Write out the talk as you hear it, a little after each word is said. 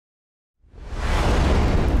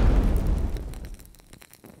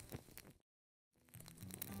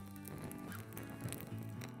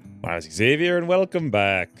Hi, Xavier, and welcome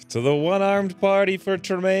back to the one-armed party for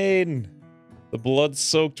Tremaine. The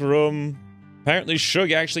blood-soaked room. Apparently,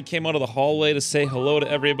 Shug actually came out of the hallway to say hello to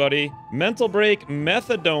everybody. Mental break,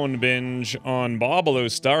 methadone binge on Babalu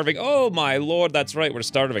starving. Oh my lord, that's right, we're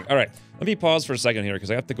starving. All right, let me pause for a second here because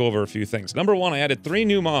I have to go over a few things. Number one, I added 3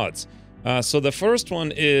 new mods. So the first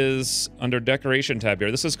one is under decoration tab here.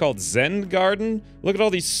 This is called Zen Garden. Look at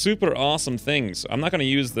all these super awesome things. I'm not going to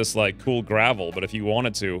use this like cool gravel, but if you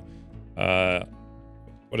wanted to,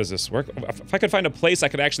 what does this work? If I could find a place, I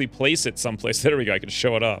could actually place it someplace. There we go. I could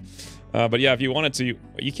show it up. But yeah, if you wanted to,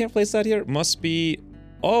 you can't place that here. Must be,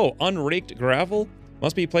 oh, unraked gravel.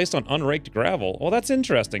 Must be placed on unraked gravel. Oh, that's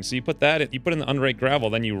interesting. So you put that in, you put in the unraked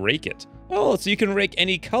gravel, then you rake it. Oh, so you can rake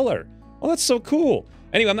any color. Oh, that's so cool.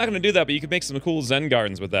 Anyway, I'm not going to do that, but you can make some cool Zen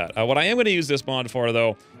gardens with that. What I am going to use this mod for,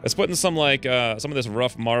 though, is putting some, like, some of this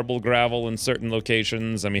rough marble gravel in certain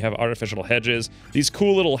locations, and we have artificial hedges. These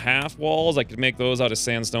cool little half walls, I could make those out of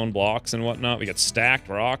sandstone blocks and whatnot. We got stacked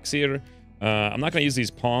rocks here. I'm not going to use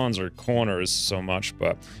these ponds or corners so much,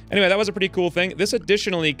 but anyway, that was a pretty cool thing. This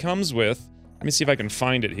additionally comes with, let me see if I can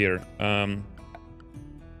find it here. No,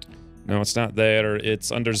 it's not there.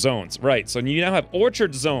 It's under zones. Right, so you now have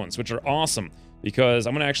orchard zones, which are awesome. Because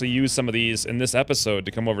I'm going to actually use some of these in this episode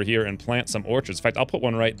to come over here and plant some orchards. In fact, I'll put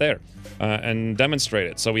one right there and demonstrate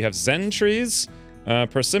it. So we have Zen trees,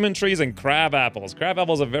 persimmon trees, and crab apples. Crab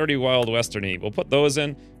apples are very Wild Western-y. We'll put those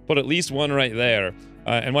in, put at least one right there.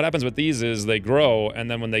 And what happens with these is they grow, and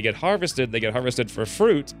then when they get harvested for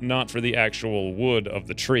fruit, not for the actual wood of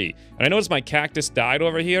the tree. And I noticed my cactus died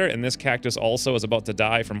over here, and this cactus also is about to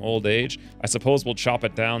die from old age. I suppose we'll chop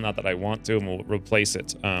it down, not that I want to, and we'll replace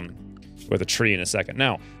it. With a tree in a second.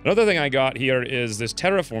 Now, another thing I got here is this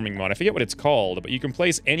terraforming mod. I forget what it's called, but you can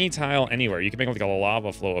place any tile anywhere. You can make like a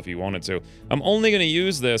lava flow if you wanted to. I'm only going to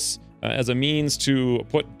use this as a means to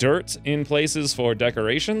put dirt in places for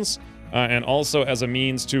decorations, and also as a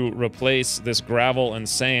means to replace this gravel and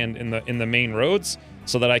sand in the main roads,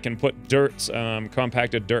 so that I can put dirt,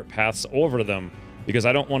 compacted dirt paths over them, because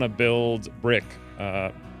I don't want to build brick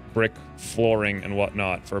flooring and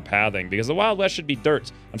whatnot for pathing, because the Wild West should be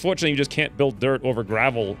dirt. Unfortunately, you just can't build dirt over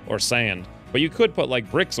gravel or sand, but you could put like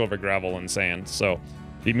bricks over gravel and sand. So,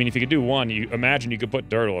 I mean, if you could do one, you imagine you could put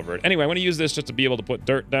dirt over it. Anyway, I want to use this just to be able to put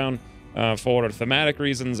dirt down for thematic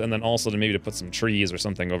reasons, and then also to maybe to put some trees or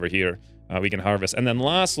something over here we can harvest. And then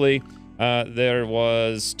lastly, there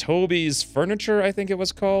was Toby's Furniture, I think it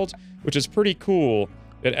was called, which is pretty cool.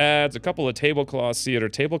 It adds a couple of tablecloths here,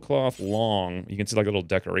 tablecloth long. You can see like a little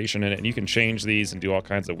decoration in it, and you can change these and do all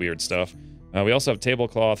kinds of weird stuff. We also have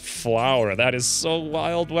tablecloth flower. That is so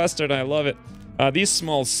Wild Western, I love it. These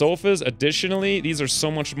small sofas, additionally, these are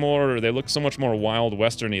so much more, they look so much more Wild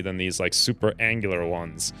Western-y than these like super angular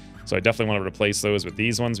ones. So I definitely want to replace those with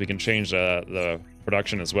these ones. We can change the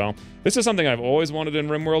production as well. This is something I've always wanted in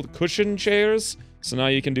RimWorld, cushion chairs. So now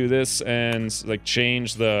you can do this and like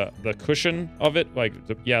change the cushion of it. Like,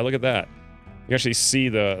 yeah, look at that. You can actually see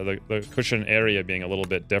the cushion area being a little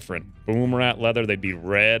bit different. Boom rat leather, they'd be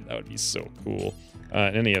red. That would be so cool.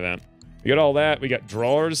 In any event, we got all that. We got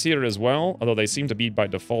drawers here as well, although they seem to be by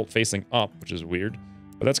default facing up, which is weird.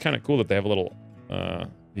 But that's kind of cool that they have a little,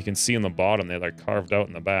 you can see in the bottom, they're like carved out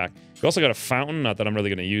in the back. We also got a fountain, not that I'm really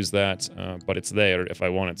going to use that, but it's there if I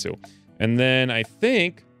wanted to. And then I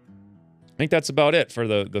think that's about it for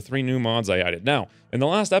the 3 new mods I added. Now, in the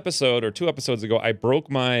last episode, or 2 episodes ago, I broke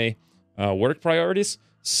my work priorities.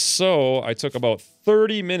 So I took about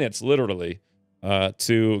 30 minutes, literally,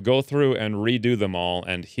 to go through and redo them all,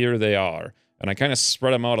 and here they are. And I kind of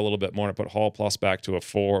spread them out a little bit more. I put Hall Plus back to a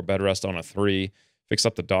 4, Bed Rest on a 3, fix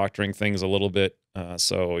up the doctoring things a little bit.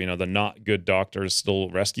 So, you know, the not good doctors still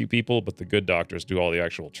rescue people, but the good doctors do all the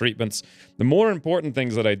actual treatments. The more important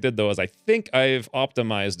things that I did, though, is I think I've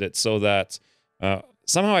optimized it so that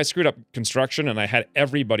somehow I screwed up construction and I had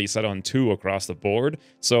everybody set on 2 across the board.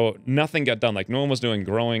 So nothing got done. Like, no one was doing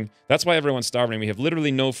growing. That's why everyone's starving. We have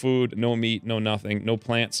literally no food, no meat, no nothing. No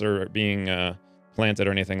plants are being planted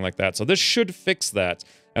or anything like that. So this should fix that.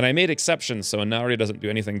 And I made exceptions, so Inari doesn't do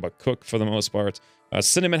anything but cook for the most part.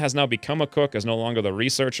 Cinnamon has now become a cook, is no longer the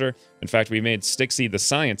researcher. In fact, we made Stixie the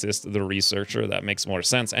scientist the researcher. That makes more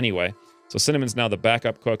sense anyway. So Cinnamon's now the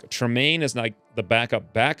backup cook. Tremaine is now the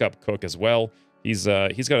backup cook as well. He's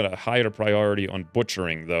got a higher priority on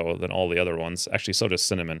butchering, though, than all the other ones. Actually, so does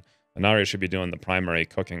Cinnamon. Inari should be doing the primary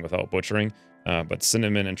cooking without butchering. But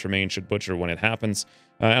Cinnamon and Tremaine should butcher when it happens.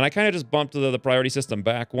 And I kind of just bumped the priority system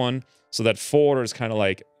back 1, so that 4 is kind of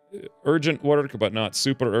like urgent work, but not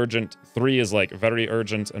super urgent. 3 is like very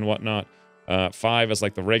urgent and whatnot. 5 is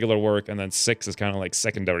like the regular work, and then 6 is kind of like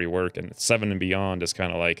secondary work, and 7 and beyond is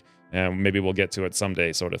kind of like, maybe we'll get to it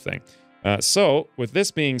someday sort of thing. So, with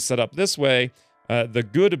this being set up this way, the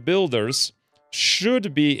good builders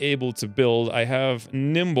should be able to build. I have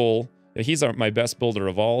Nimble. He's my best builder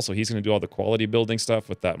of all, so he's going to do all the quality building stuff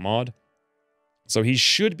with that mod. So he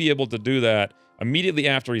should be able to do that immediately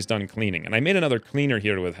after he's done cleaning. And I made another cleaner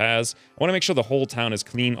here with Haz. I want to make sure the whole town is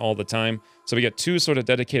clean all the time. So we got 2 sort of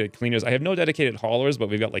dedicated cleaners. I have no dedicated haulers, but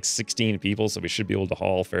we've got like 16 people, so we should be able to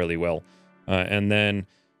haul fairly well. And then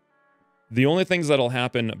the only things that'll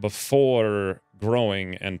happen before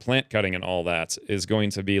growing and plant cutting and all that is going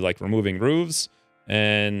to be like removing roofs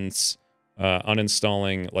and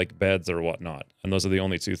uninstalling like beds or whatnot. And those are the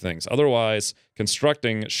only 2 things. Otherwise,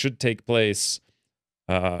 constructing should take place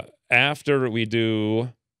after we do,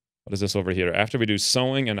 what is this over here? After we do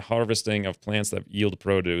sowing and harvesting of plants that yield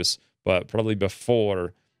produce, but probably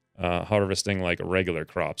before harvesting like regular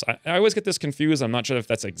crops. I always get this confused. I'm not sure if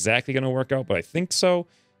that's exactly going to work out, but I think so.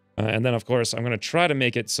 And then, of course, I'm going to try to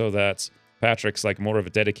make it so that Patrick's like more of a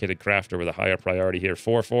dedicated crafter with a higher priority here,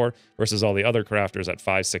 4-4, versus all the other crafters at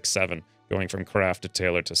 5-6-7, going from craft to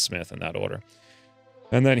tailor to smith in that order.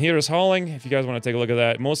 And then here is hauling, if you guys want to take a look at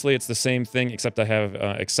that. Mostly it's the same thing, except I have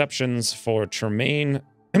exceptions for Tremaine,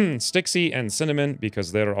 Stixie, and Cinnamon,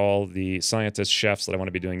 because they're all the scientist chefs that I want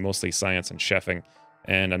to be doing mostly science and chefing.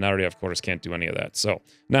 And Anaria, of course, can't do any of that. So,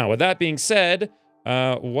 now, with that being said,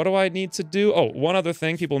 what do I need to do? Oh, one other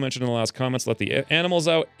thing people mentioned in the last comments, let the animals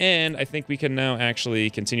out, and I think we can now actually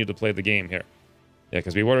continue to play the game here. Yeah,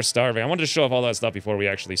 because we were starving. I wanted to show off all that stuff before we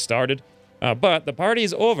actually started. But the party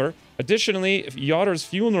is over. Additionally, Yotter's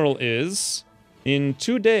funeral is in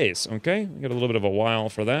 2 days, okay? We got a little bit of a while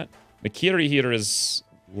for that. Mikiri here is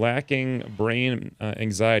lacking brain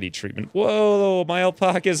anxiety treatment. Whoa, my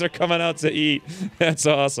alpacas are coming out to eat. That's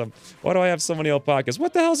awesome. Why do I have so many alpacas?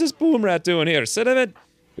 What the hell's this boom rat doing here? Cinnamon,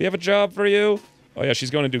 we have a job for you. Oh yeah, she's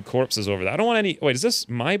going to do corpses over there. I don't want any... Wait, is this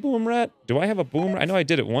my boom rat? Do I have a boom rat? I know I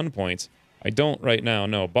did at one point. I don't right now,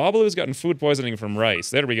 no. Babalu's gotten food poisoning from rice.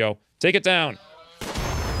 There we go. Take it down.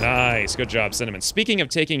 Nice. Good job, Cinnamon. Speaking of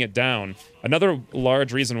taking it down, another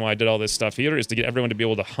large reason why I did all this stuff here is to get everyone to be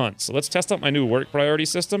able to hunt. So let's test out my new work priority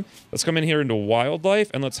system. Let's come in here into wildlife,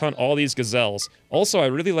 and let's hunt all these gazelles. Also, I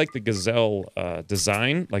really like the gazelle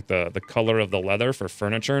design, like the color of the leather for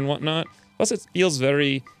furniture and whatnot. Plus, it feels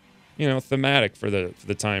very, you know, thematic for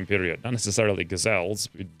the time period. Not necessarily gazelles.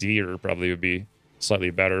 Deer probably would be slightly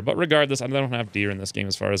better. But regardless, I don't have deer in this game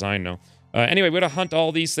as far as I know. Anyway, we're going to hunt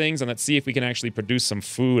all these things, and let's see if we can actually produce some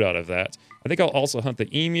food out of that. I think I'll also hunt the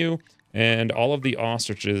emu and all of the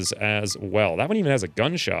ostriches as well. That one even has a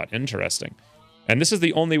gunshot. Interesting. And this is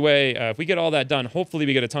the only way, if we get all that done, hopefully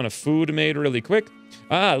we get a ton of food made really quick.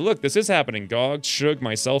 Ah, look, this is happening. Gog, Shug,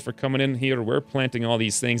 myself are coming in here. We're planting all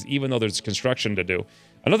these things, even though there's construction to do.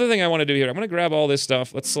 Another thing I want to do here, I'm going to grab all this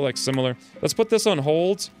stuff. Let's select similar. Let's put this on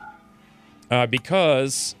hold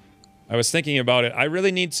because... I was thinking about it. I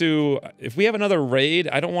really need to, if we have another raid,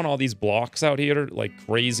 I don't want all these blocks out here like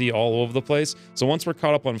crazy all over the place. So once we're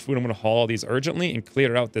caught up on food, I'm going to haul all these urgently and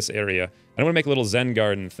clear out this area. I'm going to make a little Zen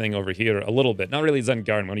garden thing over here a little bit. Not really Zen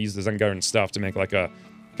garden. I'm going to use the Zen garden stuff to make like a,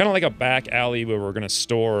 kind of like a back alley where we're going to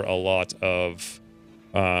store a lot of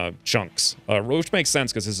chunks. Which makes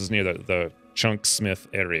sense because this is near the chunk smith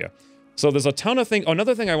area. So there's a ton of things. Oh,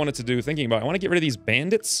 another thing I wanted to do, thinking about, I want to get rid of these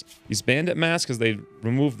bandits, these bandit masks, because they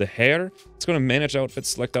remove the hair. Let's go to manage outfit,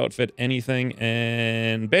 select outfit, anything,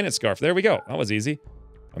 and bandit scarf. There we go. That was easy.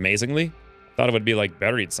 Amazingly. Thought it would be like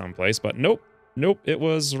buried someplace, but nope. Nope, it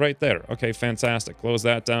was right there. Okay, fantastic. Close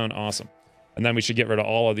that down. Awesome. And then we should get rid of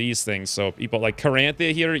all of these things. So people like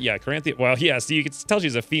Caranthea here. Yeah, Caranthea. Well, yeah, so you can tell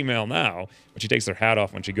she's a female now, but she takes her hat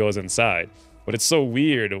off when she goes inside. But it's so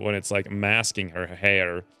weird when it's like masking her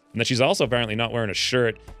hair. And then she's also apparently not wearing a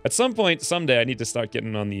shirt. At some point, someday, I need to start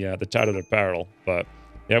getting on the tattered apparel. But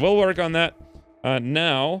yeah, we'll work on that.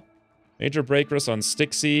 Now, major break risk on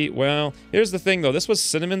Stixie. Well, here's the thing, though. This was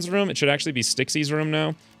Cinnamon's room. It should actually be Stixie's room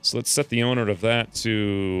now. So let's set the owner of that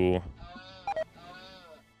to...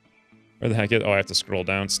 Where the heck is... Oh, I have to scroll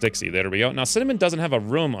down. Stixie. There we go. Now, Cinnamon doesn't have a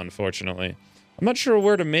room, unfortunately. I'm not sure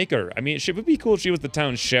where to make her. I mean, it would be cool if she was the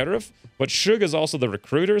town sheriff, but Shug is also the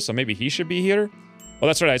recruiter, so maybe he should be here. Oh,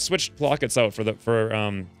 that's right. I switched Plockets out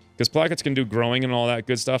because Plockets can do growing and all that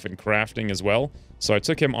good stuff and crafting as well. So I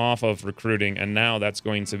took him off of recruiting, and now that's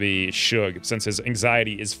going to be Shug, since his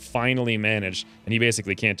anxiety is finally managed, and he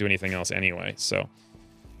basically can't do anything else anyway. So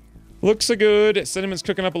Looks good. Cinnamon's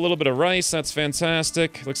cooking up a little bit of rice. That's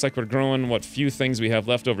fantastic. Looks like we're growing what few things we have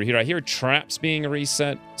left over here. I hear traps being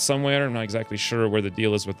reset somewhere. I'm not exactly sure where the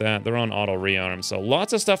deal is with that. They're on auto rearm, so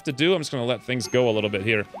lots of stuff to do. I'm just going to let things go a little bit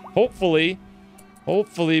here. Hopefully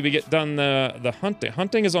we get done the hunting.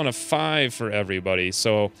 Hunting is on a 5 for everybody,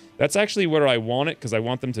 so that's actually where I want it, because I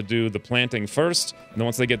want them to do the planting first, and then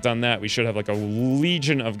once they get done that, we should have like a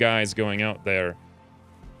legion of guys going out there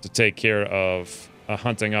to take care of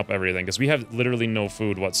hunting up everything, because we have literally no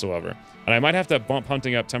food whatsoever. And I might have to bump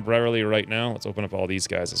hunting up temporarily right now. Let's open up all these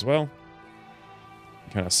guys as well.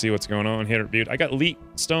 Kind of see what's going on here, dude. I got leet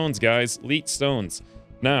stones, guys. Leet stones.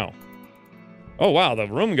 Now. Oh, wow. The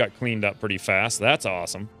room got cleaned up pretty fast. That's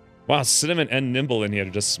awesome. Wow, Cinnamon and Nimble in here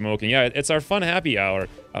just smoking. Yeah, it's our fun happy hour.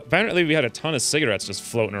 Apparently, we had a ton of cigarettes just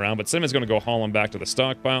floating around, but Cinnamon's going to go haul them back to the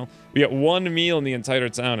stockpile. We got one meal in the entire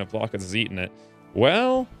town, and Plockets is eating it.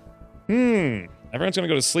 Well, everyone's going to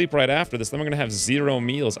go to sleep right after this. Then we're going to have 0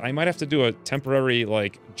 meals. I might have to do a temporary,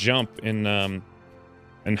 like, jump in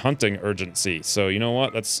hunting urgency. So, you know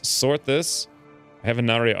what? Let's sort this. I have an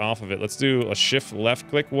area off of it. Let's do a shift left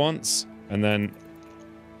click once. And then,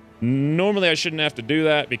 normally I shouldn't have to do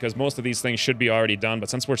that because most of these things should be already done. But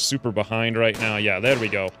since we're super behind right now, yeah, there we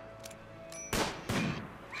go.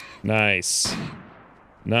 Nice.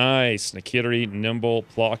 Nice. Nakiri, Nimble,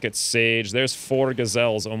 Plocket, Sage. There's 4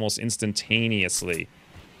 gazelles almost instantaneously.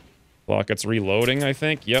 Plocket's reloading, I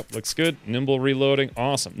think. Yep, looks good. Nimble reloading.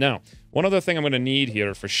 Awesome. Now, one other thing I'm going to need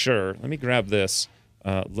here for sure. Let me grab this.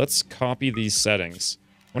 Let's copy these settings.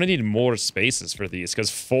 I'm going to need more spaces for these,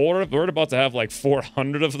 because we're about to have like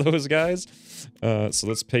 400 of those guys. So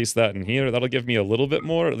let's paste that in here. That'll give me a little bit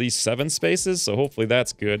more, at least 7 spaces. So hopefully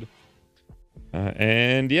that's good.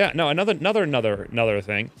 And yeah, no, another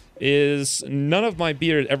thing is none of my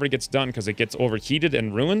beer ever gets done because it gets overheated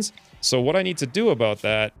and ruins. So what I need to do about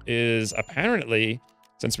that is apparently,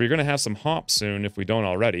 since we're going to have some hops soon, if we don't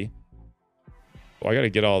already. Well, I got to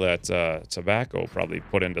get all that tobacco probably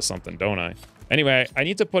put into something, don't I? Anyway, I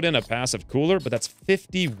need to put in a passive cooler, but that's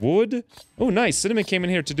 50 wood. Oh, nice. Cinnamon came in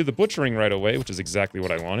here to do the butchering right away, which is exactly what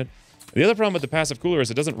I wanted. The other problem with the passive cooler is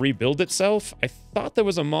it doesn't rebuild itself. I thought there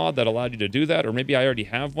was a mod that allowed you to do that, or maybe I already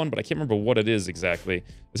have one, but I can't remember what it is exactly.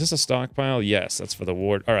 Is this a stockpile? Yes, that's for the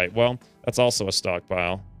ward. All right, well, that's also a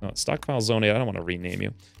stockpile. No, stockpile zone 8. I don't want to rename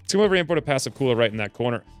you. Let's come over here and put a passive cooler right in that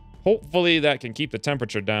corner. Hopefully that can keep the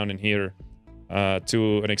temperature down in here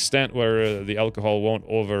to an extent where the alcohol won't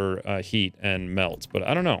overheat and melt. But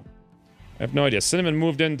I don't know. I have no idea. Cinnamon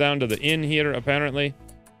moved in down to the inn here, apparently.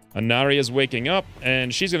 Anaria's waking up,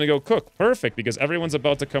 and she's going to go cook. Perfect, because everyone's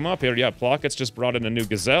about to come up here. Yeah, Plockets just brought in a new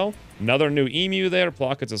gazelle. Another new emu there.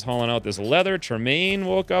 Plockets is hauling out this leather. Tremaine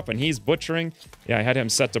woke up, and he's butchering. Yeah, I had him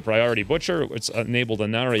set to priority butcher, which enabled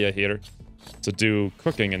Anaria here to do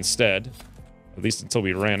cooking instead. At least until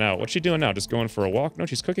we ran out. What's she doing now? Just going for a walk? No,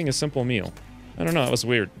 she's cooking a simple meal. I don't know. That was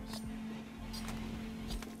weird.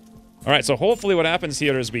 All right, so hopefully what happens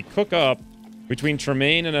here is we cook up between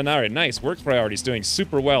Tremaine and Anaria. Nice. Work priorities doing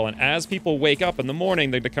super well. And as people wake up in the morning,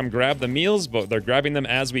 they come grab the meals, but they're grabbing them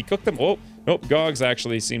as we cook them. Oh, nope. Gogs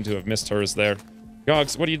actually seemed to have missed hers there.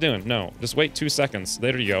 Gogs, what are you doing? No, just wait 2 seconds.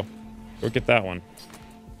 There you go. Go get that one.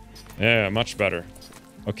 Yeah, much better.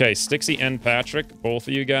 Okay, Stixie and Patrick, both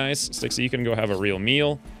of you guys. Stixie, you can go have a real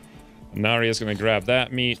meal. Anaria's going to grab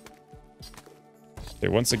that meat. Okay,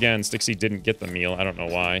 once again, Stixie didn't get the meal. I don't know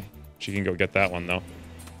why. She can go get that one, though.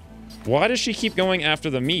 Why does she keep going after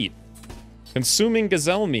the meat? Consuming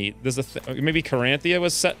gazelle meat. There's a maybe Caranthia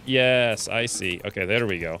was set. Yes, I see. Okay, there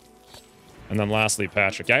we go. And then lastly,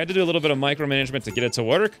 Patrick. I had to do a little bit of micromanagement to get it to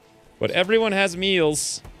work, but everyone has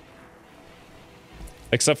meals.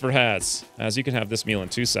 Except for Haz. Haz, you can have this meal in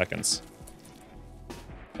 2 seconds.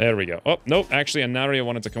 There we go. Oh, nope. Actually, Anaria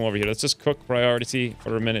wanted to come over here. Let's just cook priority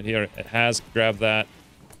for a minute here. Haz, grab that.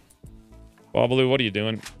 Babalu, what are you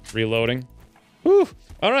doing? Reloading. Whew.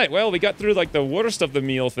 All right, well, we got through, like, the worst of the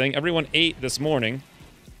meal thing. Everyone ate this morning.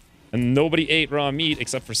 And nobody ate raw meat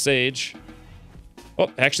except for Sage.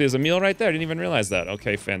 Oh, actually, there's a meal right there. I didn't even realize that.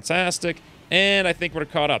 Okay, fantastic. And I think we're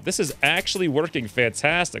caught up. This is actually working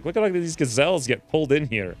fantastic. Look at all these gazelles get pulled in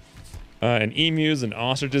here. And emus and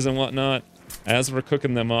ostriches and whatnot. As we're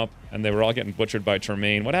cooking them up. And they were all getting butchered by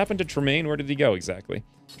Tremaine. What happened to Tremaine? Where did he go exactly?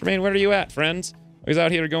 Tremaine, where are you at, friends? He's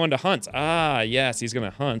out here going to hunt. Ah, yes, he's going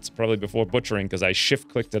to hunt probably before butchering because I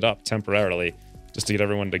shift-clicked it up temporarily just to get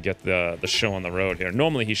everyone to get the show on the road here.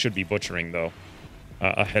 Normally, he should be butchering, though,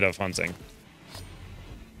 ahead of hunting.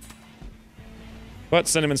 But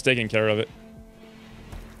Cinnamon's taking care of it.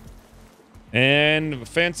 And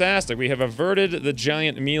fantastic. We have averted the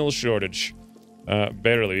giant meal shortage.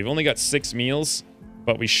 Barely. We've only got 6 meals.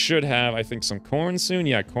 But we should have, I think, some corn soon.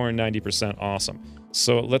 Yeah, corn 90%. Awesome.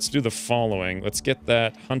 So let's do the following. Let's get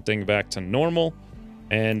that hunting back to normal.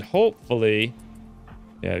 And hopefully...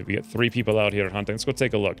 Yeah, we got 3 people out here hunting. Let's go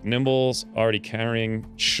take a look. Nimble's already carrying.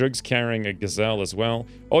 Shug's carrying a gazelle as well.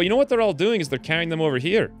 Oh, you know what they're all doing is they're carrying them over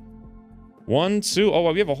here. 1, 2. Oh,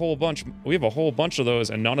 well, we have a whole bunch. We have a whole bunch of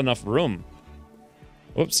those and not enough room.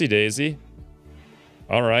 Whoopsie daisy.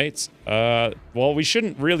 All right. Well, we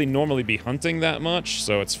shouldn't really normally be hunting that much,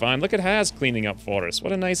 so it's fine. Look at Haz cleaning up for us.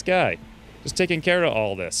 What a nice guy. Just taking care of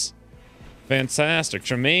all this. Fantastic.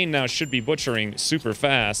 Tremaine now should be butchering super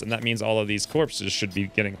fast, and that means all of these corpses should be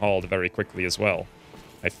getting hauled very quickly as well.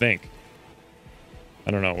 I think.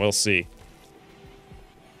 I don't know. We'll see.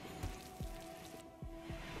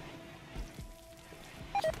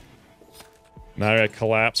 Now I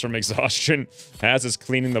collapse from exhaustion. Haz is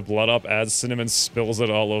cleaning the blood up as Cinnamon spills it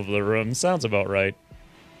all over the room. Sounds about right.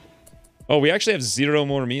 Oh, we actually have 0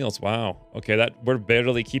 more meals. Wow. Okay, we're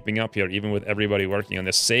barely keeping up here, even with everybody working on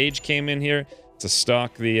this. Sage came in here to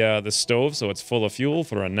stock the stove, so it's full of fuel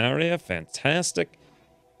for Anaria. Fantastic.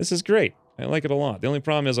 This is great. I like it a lot. The only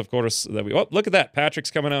problem is, of course, that we... Oh, look at that.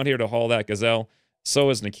 Patrick's coming out here to haul that gazelle. So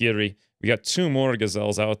is Nakiri. We got 2 more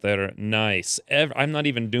gazelles out there. Nice. I'm not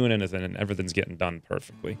even doing anything, and everything's getting done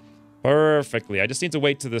perfectly. Perfectly. I just need to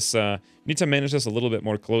wait to this, need to manage this a little bit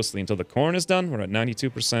more closely until the corn is done. We're at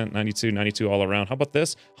 92%, 92, 92 all around. How about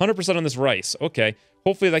this? 100% on this rice. Okay.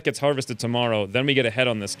 Hopefully that gets harvested tomorrow. Then we get ahead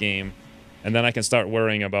on this game. And then I can start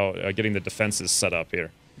worrying about getting the defenses set up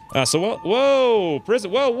here. Whoa! Prison.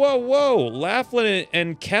 Whoa! Laughlin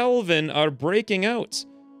and Calvin are breaking out.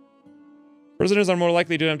 Prisoners are more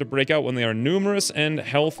likely to have to break out when they are numerous and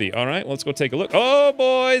healthy. All right, let's go take a look. Oh,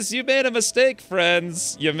 boys, you made a mistake,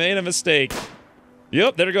 friends. You made a mistake.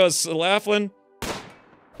 Yep, there goes Laughlin.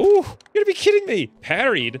 Ooh, you're gonna be kidding me.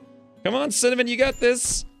 Parried. Come on, Cinnamon, you got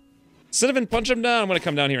this. Cinnamon, punch him down. I'm gonna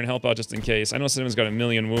come down here and help out just in case. I know Cinnamon's got a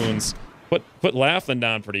million wounds. Put Laughlin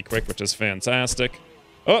down pretty quick, which is fantastic.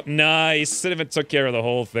 Oh, nice. Cinnamon took care of the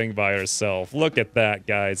whole thing by herself. Look at that,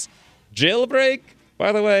 guys. Jailbreak.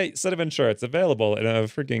 By the way, Cinnamon shirts available in a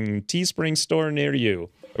freaking Teespring store near you.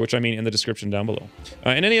 Which I mean in the description down below.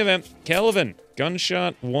 In any event, Kelvin,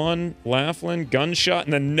 gunshot 1, Laughlin, gunshot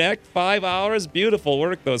in the neck, 5 hours. Beautiful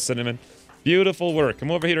work, though, Cinnamon. Beautiful work. Come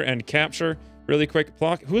over here and capture really quick.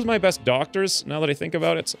 Who's my best doctors, now that I think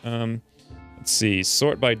about it? Let's see.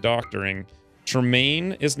 Sort by doctoring.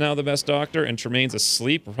 Tremaine is now the best doctor, and Tremaine's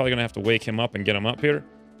asleep. We're probably going to have to wake him up and get him up here.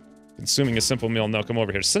 Consuming a simple meal. No, come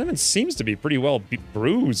over here. Cinnamon seems to be pretty well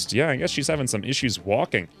bruised. Yeah, I guess she's having some issues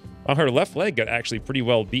walking. Her left leg got actually pretty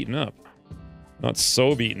well beaten up. Not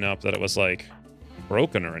so beaten up that it was, like,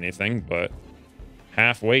 broken or anything, but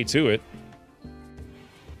halfway to it.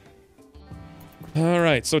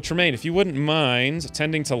 Alright, so Tremaine, if you wouldn't mind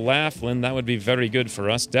tending to Laughlin, that would be very good for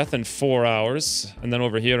us. Death in 4 hours. And then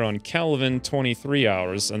over here on Kelvin, 23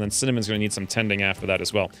 hours. And then Cinnamon's going to need some tending after that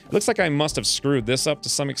as well. It looks like I must have screwed this up to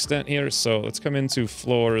some extent here, so let's come into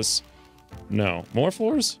floors. No. More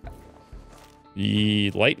floors?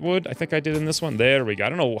 The lightwood, I think I did in this one. There we go. I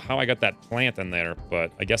don't know how I got that plant in there,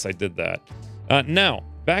 but I guess I did that. Now,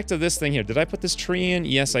 back to this thing here. Did I put this tree in?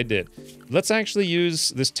 Yes, I did. Let's actually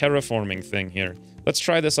use this terraforming thing here. Let's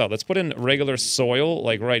try this out. Let's put in regular soil,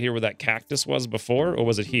 like right here where that cactus was before, or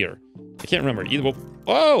was it here? I can't remember. Either way.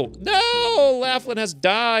 Oh, no! Laughlin has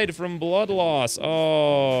died from blood loss.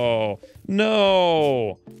 Oh,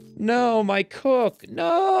 no. No, my cook.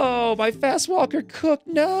 No, my fast walker cook.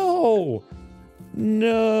 No.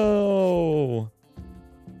 No.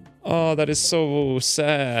 Oh, that is so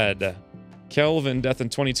sad. Kelvin, death in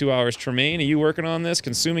 22 hours. Tremaine, are you working on this?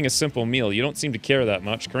 Consuming a simple meal. You don't seem to care that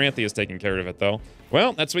much. Caranthe is taking care of it, though.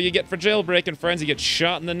 Well, that's what you get for jailbreaking, friends. You get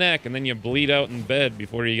shot in the neck, and then you bleed out in bed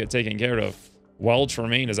before you get taken care of. While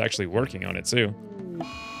Tremaine is actually working on it, too.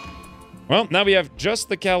 Well, now we have just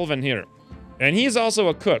the Kelvin here. And he's also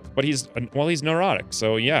a cook, but he's neurotic.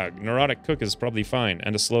 So, yeah, neurotic cook is probably fine.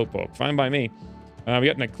 And a slowpoke. Fine by me. We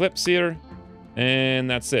got an eclipse here. And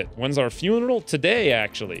that's it. When's our funeral? Today,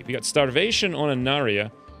 actually. We got starvation on Anaria.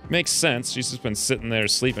 Makes sense. She's just been sitting there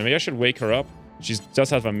sleeping. Maybe I should wake her up. She does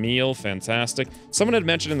have a meal. Fantastic. Someone had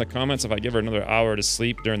mentioned in the comments if I give her another hour to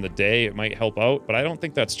sleep during the day, it might help out. But I don't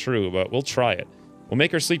think that's true, but we'll try it. We'll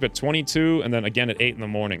make her sleep at 22 and then again at 8 in the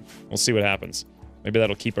morning. We'll see what happens. Maybe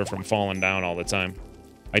that'll keep her from falling down all the time.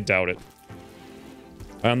 I doubt it.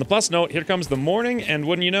 On the plus note, here comes the morning, and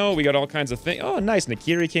wouldn't you know, we got all kinds of things. Oh, nice.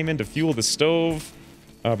 Nakiri came in to fuel the stove.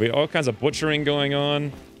 We got all kinds of butchering going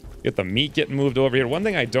on. Get the meat getting moved over here. One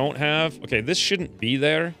thing I don't have... Okay, this shouldn't be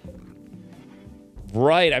there.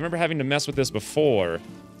 Right, I remember having to mess with this before.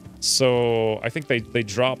 So I think they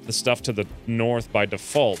drop the stuff to the north by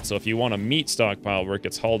default. So if you want a meat stockpile where it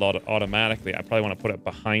gets hauled out automatically, I probably want to put it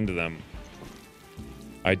behind them.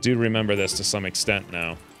 I do remember this to some extent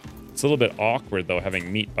now. It's a little bit awkward, though,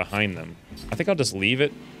 having meat behind them. I think I'll just leave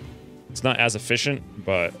it. It's not as efficient,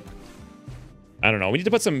 but I don't know. We need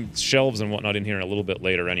to put some shelves and whatnot in here a little bit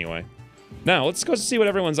later anyway. Now, let's go see what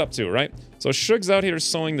everyone's up to, right? So Shug's out here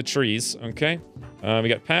sowing the trees, okay? We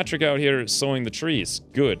got Patrick out here sowing the trees.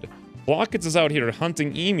 Good. Blockets is out here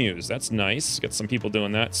hunting emus. That's nice. Got some people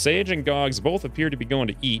doing that. Sage and Gogs both appear to be going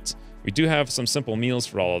to eat. We do have some simple meals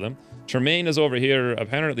for all of them. Tremaine is over here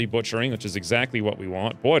apparently butchering, which is exactly what we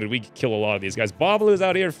want. Boy, did we kill a lot of these guys. Babalu's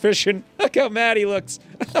out here fishing. Look how mad he looks.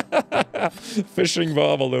 Fishing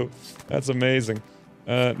Babalu. That's amazing.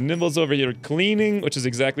 Nimble's over here cleaning, which is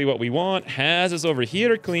exactly what we want. Haz is over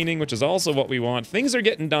here cleaning, which is also what we want. Things are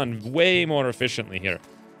getting done way more efficiently here.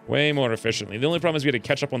 Way more efficiently. The only problem is we had to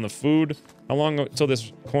catch up on the food. How long until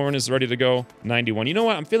this corn is ready to go? 91. You know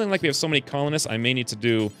what? I'm feeling like we have so many colonists, I may need to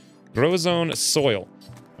do grow zone soil.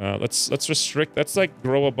 Let's restrict. Let's like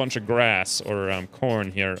grow a bunch of grass or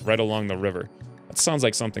corn here right along the river. That sounds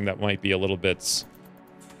like something that might be a little bit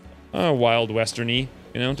wild westerny.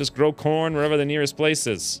 You know, just grow corn wherever the nearest place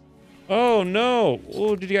is. Oh no!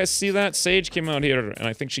 Oh, did you guys see that? Sage came out here, and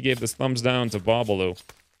I think she gave this thumbs down to Babalu.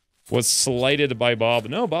 Was slighted by Bob.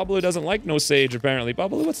 No, Babalu doesn't like no Sage, apparently.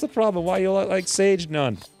 Babalu, what's the problem? Why you like Sage?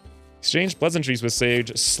 None. Exchanged pleasantries with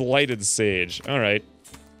Sage. Slighted Sage. Alright.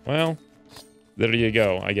 Well, there you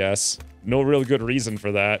go, I guess. No real good reason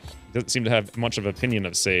for that. Doesn't seem to have much of an opinion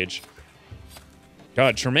of Sage.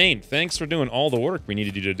 God, Tremaine, thanks for doing all the work we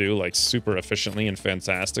needed you to do, like, super efficiently and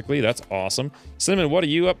fantastically. That's awesome. Cinnamon, what are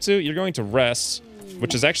you up to? You're going to rest,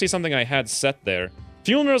 which is actually something I had set there.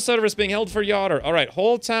 Funeral service being held for Yotter. All right,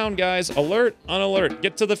 whole town, guys. Alert, on alert.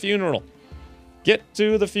 Get to the funeral. Get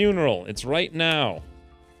to the funeral. It's right now.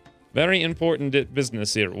 Very important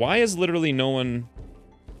business here. Why is literally no one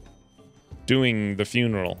doing the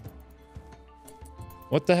funeral?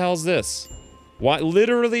 What the hell's this? Why?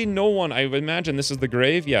 Literally no one. I imagine this is the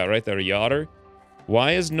grave. Yeah, right there, Yotter.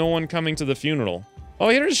 Why is no one coming to the funeral? Oh,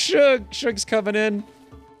 here's Shug. Shug's coming in.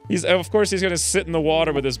 Of course, he's gonna sit in the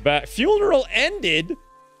water with his back. Funeral ended?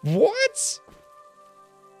 What?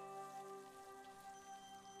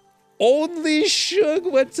 Only Shug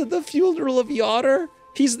went to the funeral of Yotter?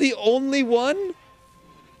 He's the only one?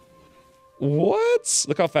 What?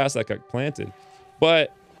 Look how fast that got planted.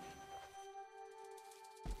 But...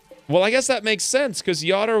 well, I guess that makes sense, because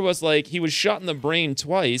Yotter was like, he was shot in the brain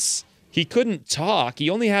twice. He couldn't talk. He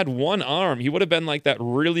only had one arm. He would have been like that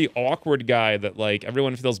really awkward guy that like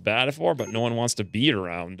everyone feels bad for, but no one wants to be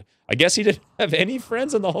around. I guess he didn't have any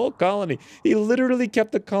friends in the whole colony. He literally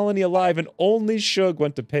kept the colony alive, and only Shug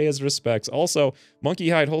went to pay his respects. Also, monkey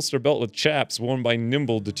hide holster belt with chaps worn by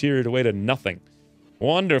Nimble deteriorated away to nothing.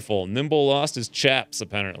 Wonderful. Nimble lost his chaps,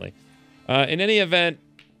 apparently. In any event,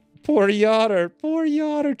 poor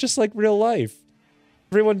Yotter, just like real life.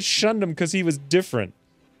 Everyone shunned him because he was different.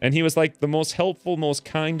 And he was like the most helpful, most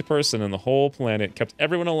kind person on the whole planet. Kept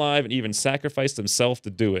everyone alive and even sacrificed himself to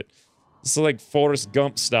do it. This is like Forrest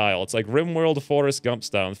Gump style. It's like Rimworld Forrest Gump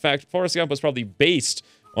style. In fact, Forrest Gump was probably based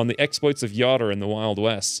on the exploits of Yotter in the Wild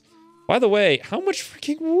West. By the way, how much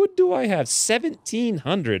freaking wood do I have?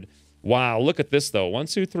 1,700. Wow, look at this though. 1,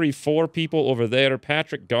 2, 3, 4 people over there.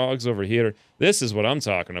 Patrick Goggs over here. This is what I'm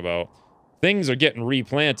talking about. Things are getting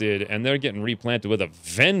replanted, and they're getting replanted with a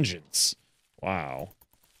vengeance. Wow.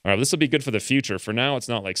 All right, this will be good for the future. For now, it's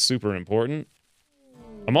not, like, super important.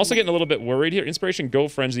 I'm also getting a little bit worried here. Inspiration Go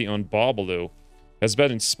Frenzy on Babalu has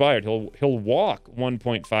been inspired. He'll walk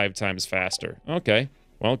 1.5 times faster. Okay.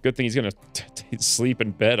 Well, good thing he's going to sleep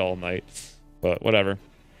in bed all night. But whatever.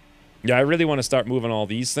 Yeah, I really want to start moving all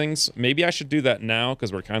these things. Maybe I should do that now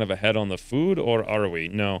because we're kind of ahead on the food, or are we?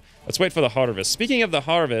 No. Let's wait for the harvest. Speaking of the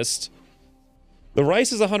harvest... the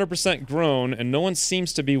rice is 100% grown, and no one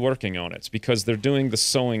seems to be working on it because they're doing the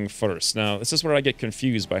sowing first. Now, this is where I get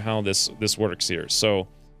confused by how this works here. So,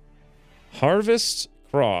 harvest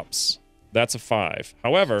crops, that's a 5.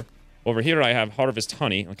 However, over here I have harvest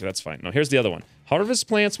honey. Okay, that's fine. Now, here's the other one. Harvest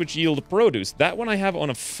plants which yield produce. That one I have on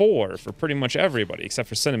a 4 for pretty much everybody, except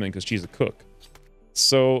for Cinnamon because she's a cook.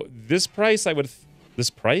 So, this rice, I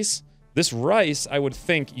would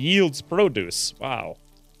think yields produce. Wow.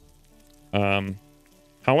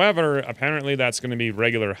 However, apparently that's going to be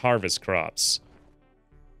regular harvest crops.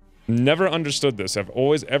 Never understood this. I've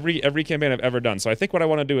always, every campaign I've ever done. So I think what I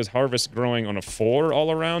want to do is harvest growing on a 4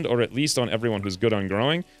 all around, or at least on everyone who's good on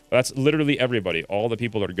growing. But that's literally everybody. All the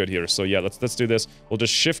people are good here. So yeah, let's do this. We'll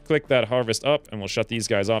just shift click that harvest up, and we'll shut these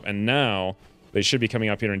guys off. And now They should be coming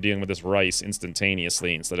up here and dealing with this rice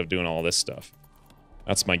instantaneously instead of doing all this stuff.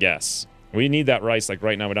 That's my guess. We need that rice, like,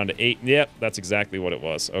 right now. We're down to 8. Yep, that's exactly what it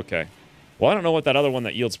was. Okay. Well, I don't know what that other one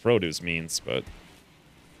that yields produce means, but...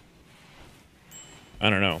 I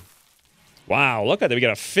don't know. Wow, look at that. We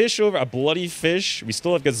got a fish over... A bloody fish. We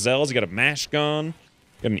still have gazelles. We got a mashgon.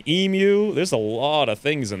 Got an emu. There's a lot of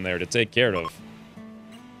things in there to take care of.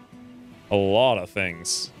 A lot of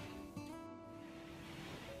things.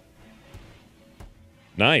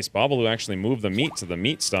 Nice. Babalu actually moved the meat to the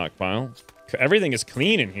meat stockpile. Everything is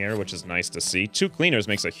clean in here, which is nice to see. 2 cleaners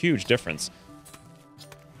makes a huge difference.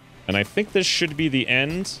 And I think this should be the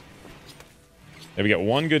end. There we got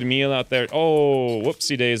 1 good meal out there. Oh,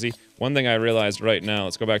 whoopsie daisy. One thing I realized right now,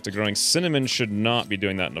 let's go back to growing. Cinnamon should not be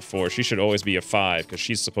doing that in a 4. She should always be a 5, because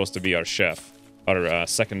she's supposed to be our chef. Our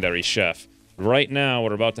secondary chef. Right now,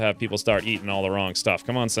 we're about to have people start eating all the wrong stuff.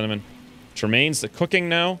 Come on, Cinnamon. Tremaine's cooking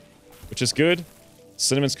now, which is good.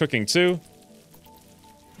 Cinnamon's cooking too.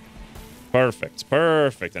 Perfect,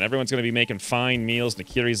 perfect. And everyone's going to be making fine meals.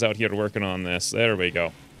 Nakiri's out here working on this. There we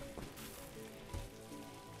go.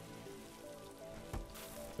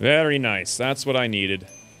 Very nice. That's what I needed.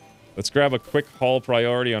 Let's grab a quick haul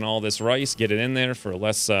priority on all this rice. Get it in there for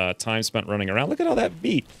less time spent running around. Look at all that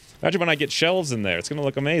meat. Imagine when I get shelves in there. It's going to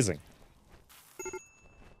look amazing.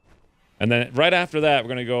 And then right after that, we're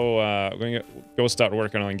gonna go start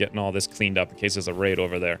working on getting all this cleaned up in case there's a raid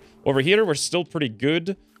over there. Over here, we're still pretty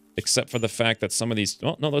good, except for the fact that some of these...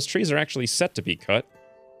 Oh, no, those trees are actually set to be cut.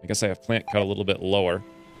 I guess I have plant cut a little bit lower.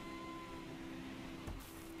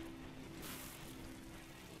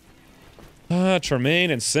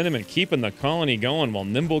 Tremaine and Cinnamon keeping the colony going while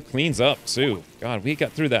Nimble cleans up, too. God, we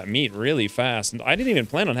got through that meat really fast. And I didn't even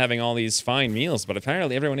plan on having all these fine meals, but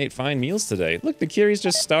apparently everyone ate fine meals today. Look, the Kiri's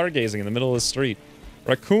just stargazing in the middle of the street.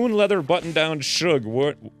 Raccoon leather button-down shirt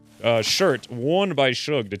worn by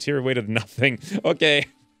Shug deteriorated nothing. Okay,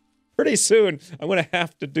 pretty soon I'm gonna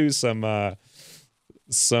have to do some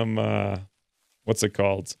what's it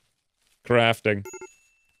called? Crafting.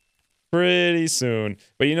 Pretty soon.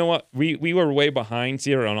 But you know what? We were way behind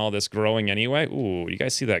here on all this growing anyway. Ooh, you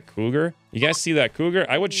guys see that cougar? You guys see that cougar?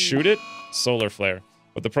 I would shoot it. Solar flare.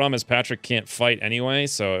 But the problem is Patrick can't fight anyway,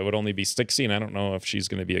 so it would only be Stixie, and I don't know if she's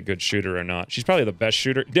going to be a good shooter or not. She's probably the best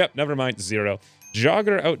shooter. Yep, never mind. 0.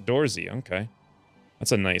 Jogger outdoorsy. Okay.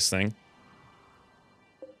 That's a nice thing.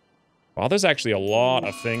 Wow, there's actually a lot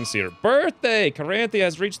of things here. Birthday! Caranthia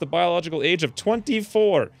has reached the biological age of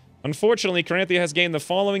 24. Unfortunately, Caranthia has gained the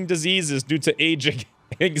following diseases due to aging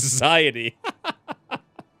anxiety.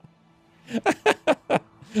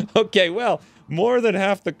 Okay, well, more than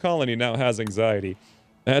half the colony now has anxiety.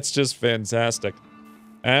 That's just fantastic.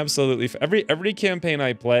 Absolutely. Every campaign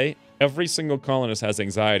I play, every single colonist has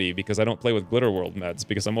anxiety because I don't play with Glitter World meds,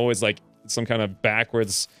 because I'm always like some kind of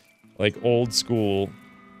backwards, like old school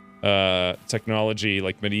technology,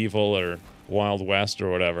 like medieval or Wild West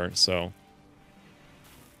or whatever, so...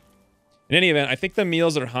 In any event, I think the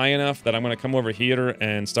meals are high enough that I'm going to come over here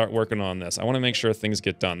and start working on this. I want to make sure things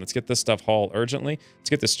get done. Let's get this stuff hauled urgently. Let's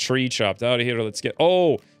get this tree chopped out of here. Let's get...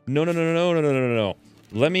 Oh! No.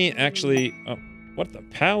 Let me actually... Oh, what the...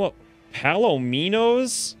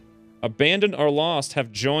 Palominos? Abandoned or lost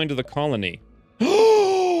have joined the colony.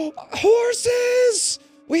 Oh! Horses!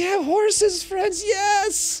 We have horses, friends!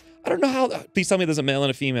 Yes! I don't know how... Please tell me there's a male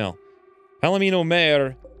and a female. Palomino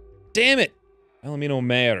mare. Damn it! Palomino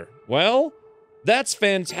mare. Well, that's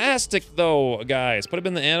fantastic, though, guys. Put them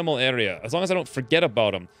in the animal area, as long as I don't forget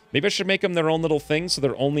about them. Maybe I should make them their own little thing so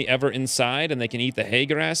they're only ever inside and they can eat the hay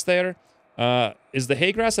grass there. Is the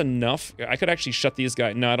hay grass enough? I could actually shut these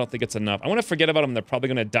guys. No, I don't think it's enough. I want to forget about them. They're probably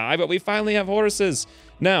going to die, but we finally have horses.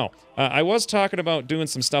 Now, I was talking about doing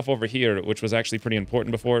some stuff over here, which was actually pretty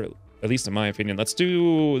important before, at least in my opinion. Let's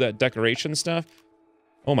do that decoration stuff.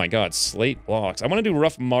 Oh my god, slate blocks. I want to do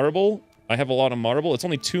rough marble. I have a lot of marble. It's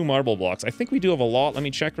only 2 marble blocks. I think we do have a lot. Let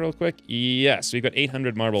me check real quick. Yes, we've got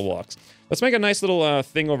 800 marble blocks. Let's make a nice little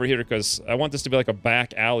thing over here, because I want this to be like a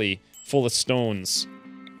back alley full of stones.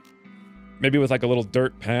 Maybe with like a little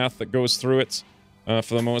dirt path that goes through it.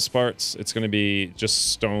 For the most part, it's going to be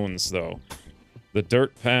just stones, though. The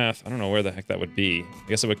dirt path, I don't know where the heck that would be. I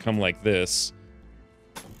guess it would come like this.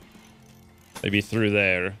 Maybe through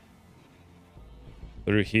there.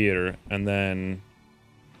 Through here, and then...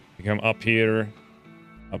 come up here,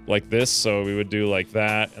 up like this, so we would do like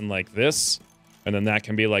that and like this, and then that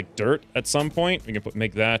can be like dirt at some point. We can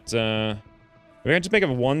make that, we can just make a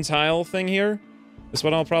 1-tile thing here. This is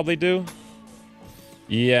what I'll probably do.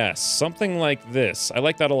 Yes, something like this. I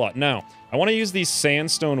like that a lot. Now, I want to use these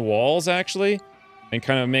sandstone walls, actually, and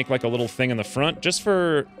kind of make like a little thing in the front just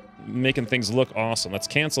for making things look awesome. Let's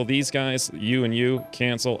cancel these guys. You and you.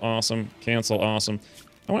 Cancel. Awesome. Cancel. Awesome.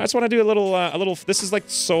 I just want to do a little... This is like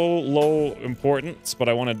so low importance, but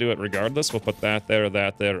I want to do it regardless. We'll put that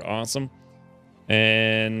there. Awesome.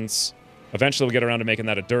 And eventually we'll get around to making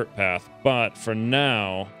that a dirt path. But for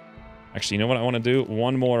now... Actually, you know what I want to do?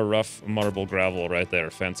 One more rough marble gravel right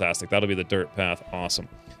there. Fantastic. That'll be the dirt path. Awesome.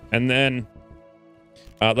 And then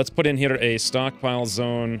let's put in here a stockpile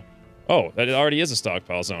zone. Oh, that already is a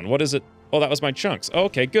stockpile zone. What is it? Oh, that was my chunks.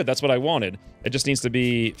 Okay, good. That's what I wanted. It just needs to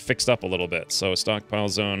be fixed up a little bit. So stockpile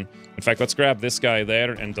zone. In fact, let's grab this guy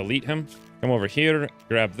there and delete him. Come over here,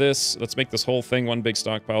 grab this. Let's make this whole thing one big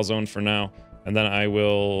stockpile zone for now. And then I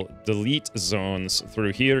will delete zones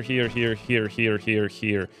through here.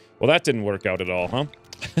 Well, that didn't work out at all, huh?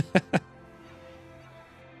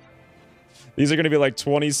 These are going to be like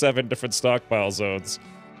 27 different stockpile zones.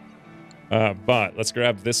 But let's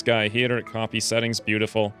grab this guy here, copy settings,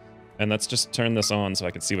 beautiful. And let's just turn this on so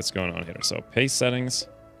I can see what's going on here. So paste settings.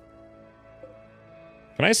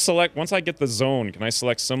 Can I select, once I get the zone, can I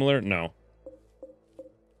select similar? No.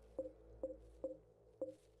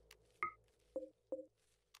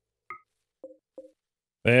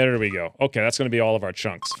 There we go. Okay, that's going to be all of our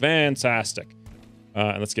chunks. Fantastic.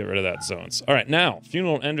 And let's get rid of that zones. All right, now,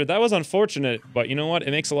 funeral ended. That was unfortunate, but you know what?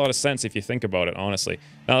 It makes a lot of sense if you think about it, honestly.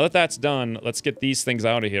 Now that that's done, let's get these things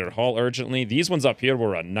out of here. Haul urgently. These ones up here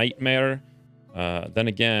were a nightmare. Then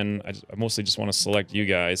again, I mostly just want to select you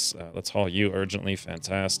guys. Let's haul you urgently.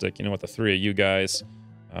 Fantastic. You know what? The three of you guys.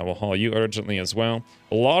 We'll haul you urgently as well.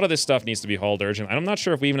 A lot of this stuff needs to be hauled urgent. I'm not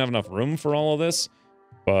sure if we even have enough room for all of this,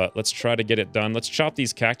 but let's try to get it done. Let's chop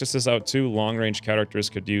these cactuses out too. Long-range characters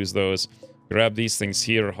could use those. Grab these things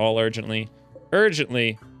here, haul urgently,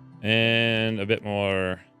 and a bit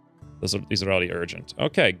more. These are already urgent.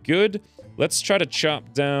 Okay, good. Let's try to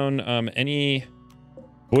chop down any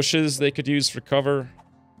bushes they could use for cover.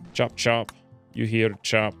 Chop, chop. You here,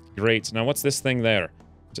 chop. Great. Now, what's this thing there?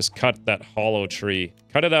 Just cut that hollow tree.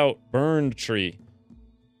 Cut it out. Burned tree.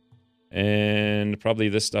 And probably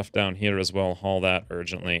this stuff down here as well. Haul that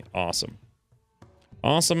urgently. Awesome.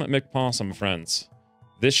 Awesome McPossum, friends.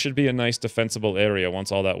 This should be a nice defensible area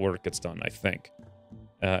once all that work gets done, I think.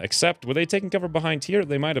 Except, were they taking cover behind here?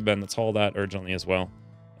 They might have been. Let's haul that urgently as well.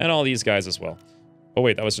 And all these guys as well. Oh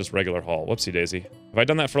wait, that was just regular haul. Whoopsie daisy. Have I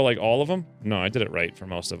done that for like all of them? No, I did it right for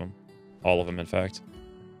most of them. All of them, in fact.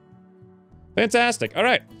 Fantastic. All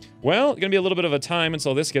right. Well, gonna be a little bit of a time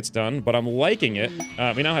until this gets done, but I'm liking it.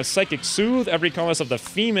 We now have Psychic Soothe, every colorless of the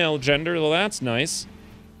female gender. Well, that's nice.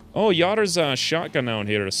 Oh, Yachter's shotgun out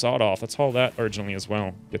here, sawed off. Let's haul that urgently as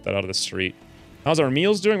well. Get that out of the street. How's our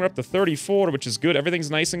meals doing? We're up to 34, which is good.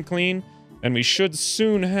 Everything's nice and clean. And we should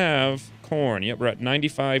soon have corn. Yep, we're at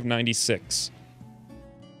 95, 96.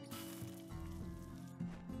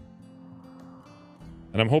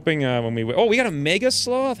 And I'm hoping when we... Oh, we got a Mega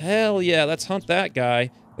Sloth? Hell yeah, let's hunt that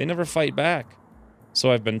guy. They never fight back.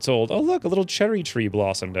 So I've been told. Oh, look, a little cherry tree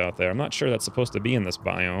blossomed out there. I'm not sure that's supposed to be in this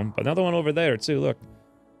biome. But another one over there, too. Look.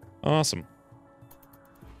 Awesome.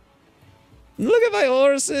 Look at my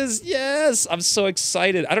horses! Yes! I'm so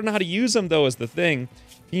excited. I don't know how to use them, though, is the thing.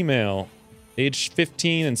 Female. Age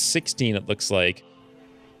 15 and 16, it looks like.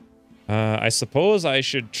 I suppose I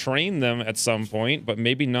should train them at some point, but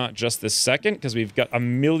maybe not just this second, because we've got a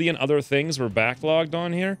million other things we're backlogged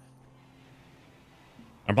on here.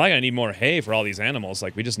 I'm probably gonna need more hay for all these animals.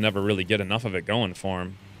 Like, we just never really get enough of it going for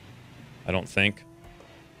them. I don't think.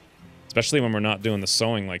 Especially when we're not doing the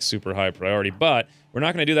sowing like super high priority. But we're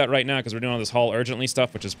not going to do that right now because we're doing all this haul urgently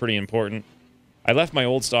stuff, which is pretty important. I left my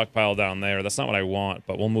old stockpile down there. That's not what I want,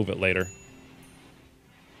 but we'll move it later.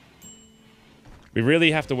 We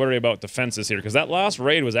really have to worry about defenses here because that last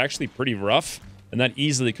raid was actually pretty rough, and that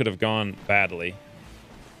easily could have gone badly.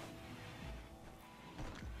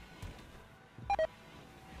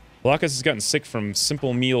 Blockus has gotten sick from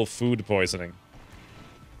simple meal food poisoning.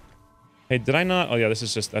 Hey, did I not? Oh, yeah, this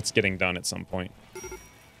is just... That's getting done at some point.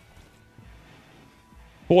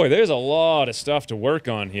 Boy, there's a lot of stuff to work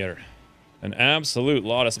on here. An absolute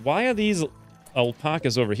lot of... Why are these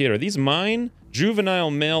alpacas over here? Are these mine? Juvenile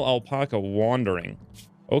male alpaca wandering.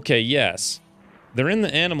 Okay, yes. They're in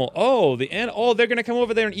the animal... Oh, oh, they're going to come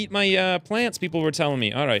over there and eat my plants, people were telling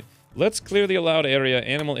me. All right. Let's clear the allowed area,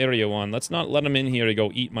 animal area 1. Let's not let them in here to go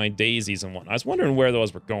eat my daisies and whatnot. I was wondering where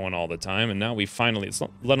those were going all the time, and now we finally... Let's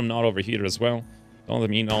let them not over here as well. Don't let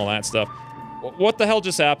them eat all that stuff. What the hell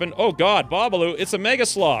just happened? Oh god, Babalu, it's a Mega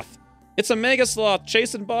Sloth! It's a Mega Sloth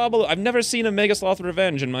chasing Babalu. I've never seen a Mega Sloth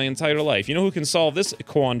revenge in my entire life. You know who can solve this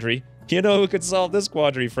quandary? You know who can solve this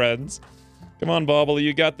quandary, friends? Come on, Babalu,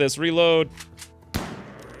 you got this. Reload.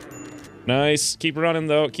 Nice. Keep running,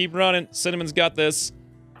 though. Keep running. Cinnamon's got this.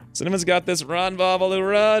 Cinnamon's got this. Run, Babalu,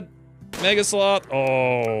 run. Mega Sloth.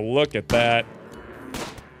 Oh, look at that.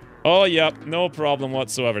 Oh, yep. No problem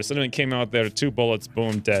whatsoever. Cinnamon came out there. 2 bullets.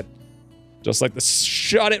 Boom, dead. Just like this.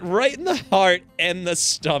 Shot it right in the heart and the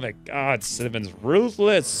stomach. God, Cinnamon's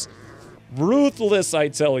ruthless. Ruthless, I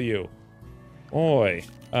tell you. Boy.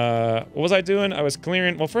 What was I doing? I was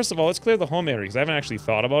clearing... Well, first of all, let's clear the home area, because I haven't actually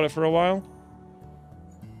thought about it for a while.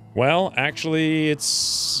 Well, actually,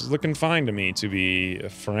 it's looking fine to me, to be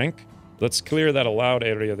frank. Let's clear that allowed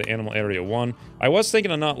area, the animal area 1. I was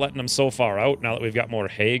thinking of not letting them so far out now that we've got more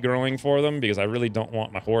hay growing for them, because I really don't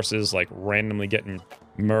want my horses, like, randomly getting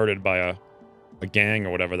murdered by a gang or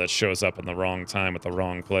whatever that shows up in the wrong time at the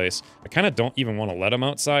wrong place. I kind of don't even want to let them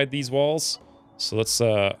outside these walls. So let's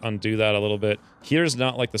undo that a little bit. Here's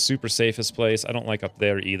not, like, the super safest place. I don't like up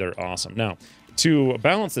there either. Awesome. Now, to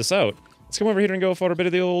balance this out, let's come over here and go for a bit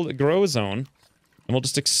of the old grow zone, and we'll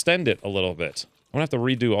just extend it a little bit. I'm gonna have to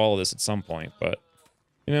redo all of this at some point, but,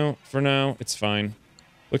 you know, for now, it's fine.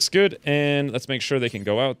 Looks good, and let's make sure they can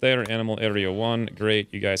go out there. Animal area 1,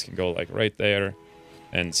 great. You guys can go, like, right there,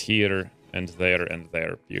 and here, and there, and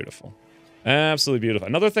there. Beautiful. Absolutely beautiful.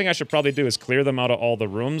 Another thing I should probably do is clear them out of all the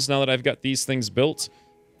rooms now that I've got these things built.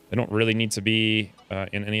 They don't really need to be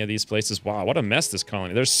in any of these places. Wow, what a mess, this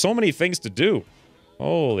colony. There's so many things to do.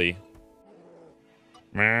 Holy.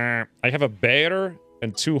 I have a bear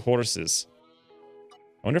and 2 horses.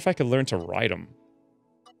 I wonder if I could learn to ride them.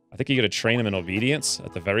 I think you gotta train them in obedience,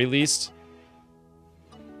 at the very least.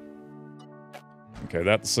 Okay,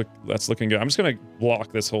 that's looking good. I'm just gonna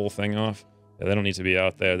block this whole thing off. Yeah, they don't need to be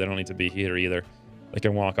out there. They don't need to be here either. They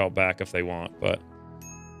can walk out back if they want, but...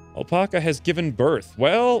 Alpaca has given birth.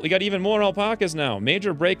 Well, we got even more alpacas now.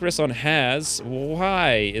 Major break risk on Haz.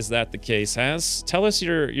 Why is that the case, Haz? Tell us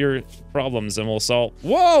your problems and we'll solve...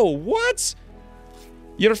 Whoa, what?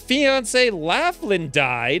 Your fiancé Laughlin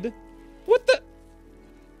died? What the...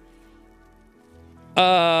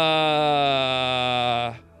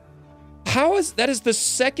 How is... That is the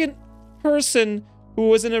second person who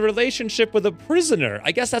was in a relationship with a prisoner.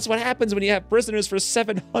 I guess that's what happens when you have prisoners for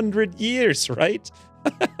 700 years, right?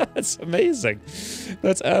 That's amazing.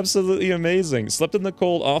 That's absolutely amazing. Slept in the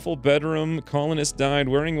cold, awful bedroom. Colonist died.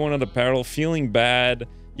 Wearing one of apparel. Feeling bad.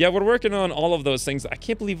 Yeah, we're working on all of those things. I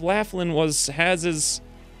can't believe Laughlin has his...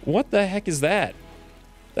 What the heck is that?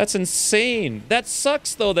 That's insane. That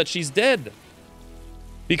sucks, though, that she's dead.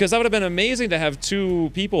 Because that would have been amazing to have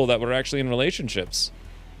 2 people that were actually in relationships.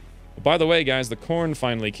 By the way, guys, the corn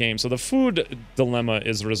finally came, so the food dilemma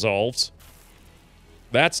is resolved.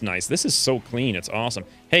 That's nice. This is so clean. It's awesome.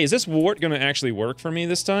 Hey, is this wart going to actually work for me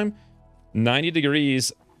this time? 90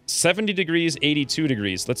 degrees, 70 degrees, 82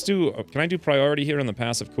 degrees. Let's do... Can I do priority here on the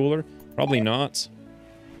passive cooler? Probably not.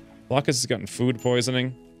 Locus has gotten food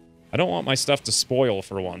poisoning. I don't want my stuff to spoil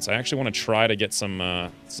for once. I actually want to try to get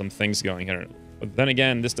some things going here. But then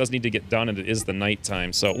again, this does need to get done, and it is the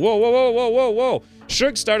nighttime, so... Whoa, whoa, whoa, whoa, whoa, whoa!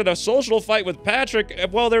 Shug started a social fight with Patrick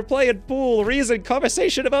while they're playing pool. Reason,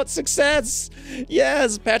 conversation about success!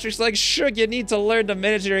 Yes, Patrick's like, Shug, you need to learn to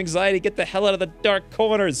manage your anxiety, get the hell out of the dark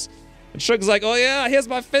corners. And Shug's like, oh yeah, here's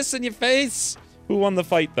my fist in your face! Who won the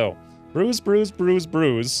fight, though? Bruise, bruise, bruise,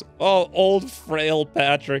 bruise. Oh, old, frail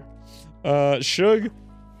Patrick. Shug?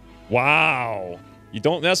 Wow. You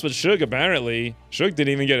don't mess with Shug, apparently. Shug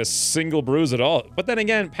didn't even get a single bruise at all. But then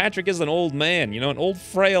again, Patrick is an old man, you know, an old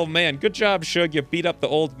frail man. Good job, Shug. You beat up the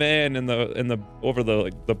old man over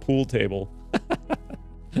the pool table.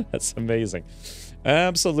 That's amazing.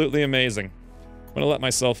 Absolutely amazing. I'm gonna let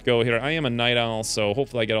myself go here. I am a night owl, so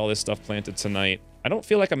hopefully I get all this stuff planted tonight. I don't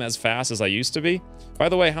feel like I'm as fast as I used to be. By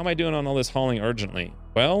the way, how am I doing on all this hauling urgently?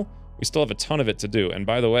 Well, we still have a ton of it to do. And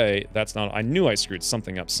by the way, that's not... I knew I screwed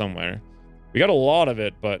something up somewhere. We got a lot of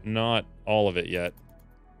it, but not all of it yet.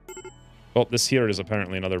 Oh, this here is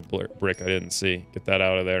apparently another brick I didn't see. Get that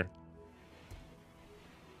out of there.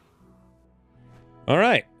 All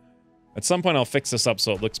right. At some point, I'll fix this up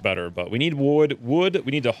so it looks better, but we need wood. Wood,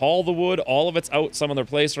 we need to haul the wood. All of it's out some other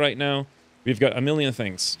place right now. We've got a million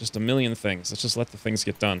things. Just a million things. Let's just let the things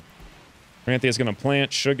get done. Ranthea's gonna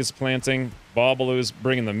plant. Shug is planting. Bobaloo's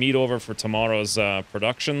bringing the meat over for tomorrow's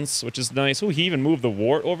productions, which is nice. Oh, he even moved the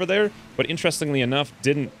wart over there, but interestingly enough,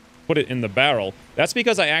 didn't put it in the barrel. That's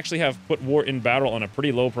because I actually have put wart in barrel on a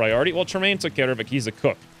pretty low priority. Well, Tremaine took care of it. He's a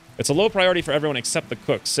cook. It's a low priority for everyone except the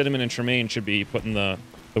cook. Cinnamon and Tremaine should be putting the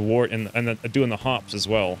wart in, and doing the hops as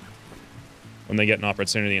well when they get an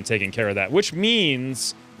opportunity and taking care of that. Which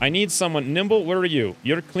means I need someone. Nimble, where are you?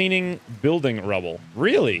 You're cleaning building rubble.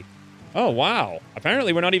 Really? Oh, wow.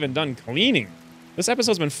 Apparently, we're not even done cleaning. This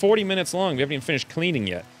episode's been 40 minutes long. We haven't even finished cleaning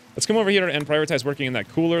yet. Let's come over here and prioritize working in that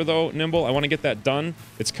cooler, though, Nimble. I want to get that done.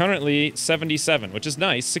 It's currently 77, which is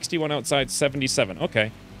nice. 61 outside, 77.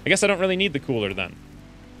 Okay. I guess I don't really need the cooler, then.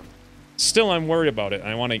 Still, I'm worried about it, and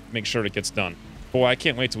I want to make sure it gets done. Boy, I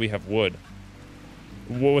can't wait till we have wood.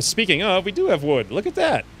 Well, speaking of, we do have wood. Look at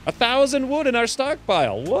that. 1,000 wood in our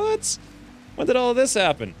stockpile. What? When did all of this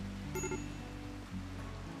happen?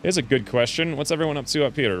 Here's a good question. What's everyone up to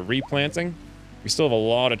up here? Replanting? We still have a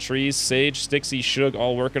lot of trees. Sage, Stixie, Shug,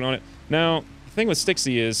 all working on it. Now, the thing with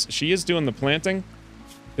Stixie is, she is doing the planting.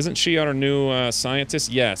 Isn't she our new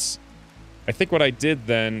scientist? Yes. I think what I did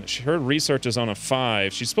then, her research is on a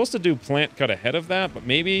 5. She's supposed to do plant cut ahead of that, but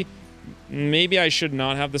maybe I should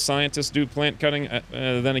not have the scientist do plant cutting.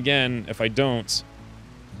 Then again, if I don't,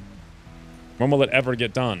 when will it ever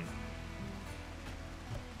get done?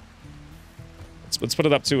 Let's put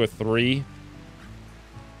it up to a 3,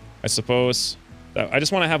 I suppose. I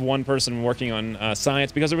just want to have one person working on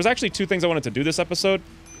science, because there was actually 2 things I wanted to do this episode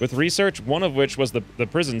with research, one of which was the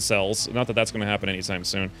prison cells. Not that that's going to happen anytime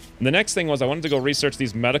soon. And the next thing was I wanted to go research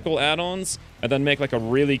these medical add-ons and then make like a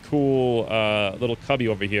really cool little cubby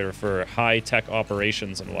over here for high-tech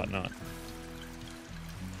operations and whatnot.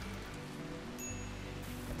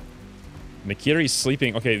 Mikiri's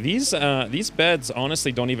sleeping. Okay, these beds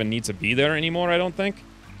honestly don't even need to be there anymore, I don't think.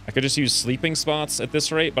 I could just use sleeping spots at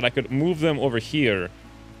this rate, but I could move them over here.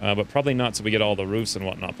 But probably not till we get all the roofs and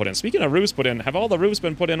whatnot put in. Speaking of roofs put in, have all the roofs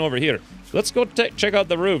been put in over here? Let's go check out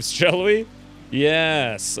the roofs, shall we?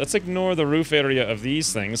 Yes. Let's ignore the roof area of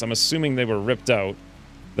these things. I'm assuming they were ripped out.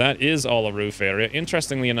 That is all a roof area.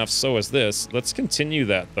 Interestingly enough, so is this. Let's continue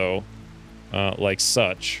that, though, like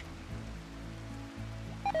such.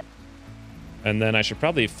 And then I should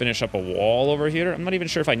probably finish up a wall over here. I'm not even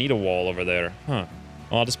sure if I need a wall over there. Huh.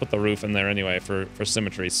 Well, I'll just put the roof in there anyway for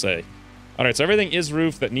symmetry's sake. Alright, so everything is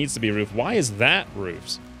roof that needs to be roof. Why is that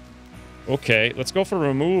roofs? Okay, let's go for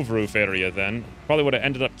remove roof area then. Probably would have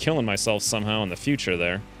ended up killing myself somehow in the future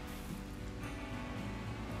there.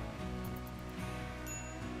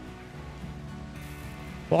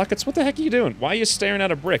 Blockets, what the heck are you doing? Why are you staring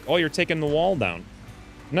at a brick? Oh, you're taking the wall down.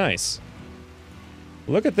 Nice.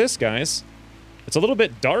 Look at this, guys. It's a little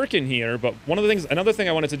bit dark in here, but another thing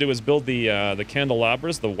I wanted to do is build the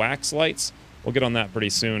candelabras, the wax lights. We'll get on that pretty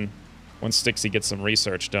soon. Once Stixie gets some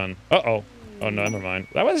research done. Uh-oh. Oh, no, never mind.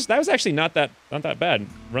 That was actually not that bad.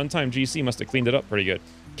 Runtime GC must have cleaned it up pretty good.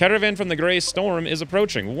 Caravan from the Grey Storm is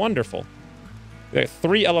approaching. Wonderful. They got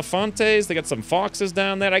 3 elefantes. They got some foxes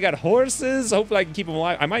down there. I got horses. Hopefully I can keep them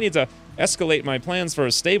alive. I might need to escalate my plans for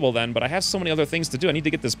a stable then, but I have so many other things to do. I need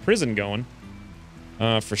to get this prison going.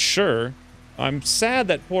 For sure. I'm sad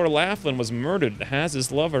that poor Laughlin was murdered. Has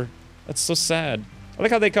his lover. That's so sad. I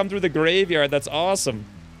like how they come through the graveyard. That's awesome.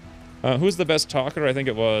 Who's the best talker? I think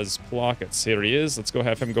it was Plockets. Here he is. Let's go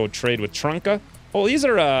have him go trade with Trunka. Oh, these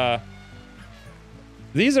are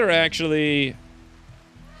actually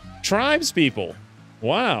tribes people.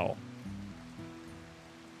 Wow.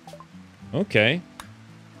 Okay.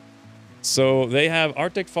 So they have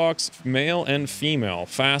Arctic fox, male and female.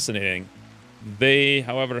 Fascinating. They,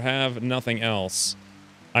 however, have nothing else.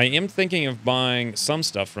 I am thinking of buying some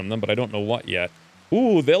stuff from them, but I don't know what yet.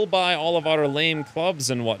 Ooh, they'll buy all of our lame clubs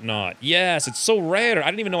and whatnot. Yes, it's so rare. I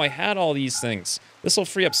didn't even know I had all these things. This will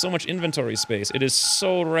free up so much inventory space. It is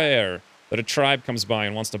so rare that a tribe comes by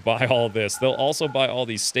and wants to buy all of this. They'll also buy all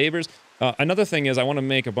these stabers. Another thing is I want to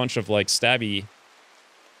make a bunch of, like, stabby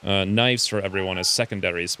knives for everyone as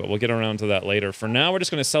secondaries, but we'll get around to that later. For now, we're just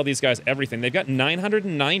going to sell these guys everything. They've got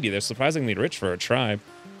 990. They're surprisingly rich for a tribe.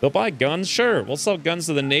 They'll buy guns? Sure. We'll sell guns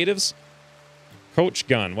to the natives. Coach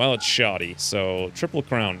gun. Well, it's shoddy. So, Triple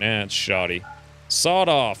Crown. Nah, it's shoddy. Sawed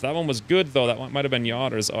Off. That one was good, though. That one might have been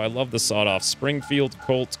Yachter's. Oh, I love the Sawed Off. Springfield,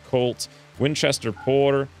 Colt, Winchester,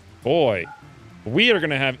 Porter. Boy, we are going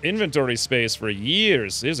to have inventory space for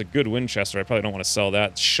years. Here's a good Winchester. I probably don't want to sell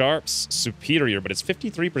that. Sharps, superior, but it's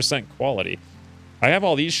 53% quality. I have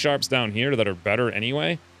all these Sharps down here that are better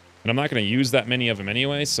anyway, and I'm not going to use that many of them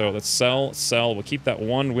anyway, so let's sell. We'll keep that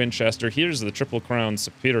one Winchester. Here's the Triple Crown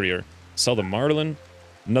Superior. Sell the Marlin.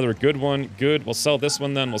 Another good one. Good. We'll sell this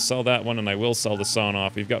one then. We'll sell that one, and I will sell the Sawn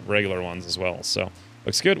Off. We've got regular ones as well, so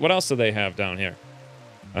looks good. What else do they have down here?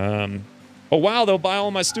 Oh, wow, they'll buy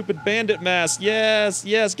all my stupid bandit masks. Yes,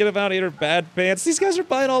 yes, get them out of here, bad pants. These guys are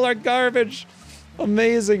buying all our garbage.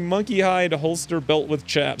 Amazing. Monkey hide holster belt with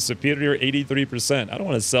chap. Superior 83%. I don't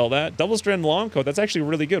want to sell that. Double strand long coat. That's actually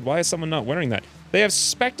really good. Why is someone not wearing that? They have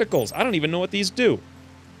spectacles. I don't even know what these do.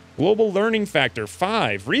 Global learning factor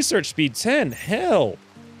 5. Research speed 10. Hell.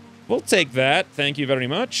 We'll take that. Thank you very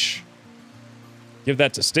much. Give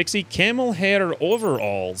that to Stixie. Camel hair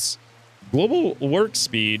overalls. Global work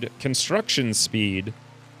speed, construction speed,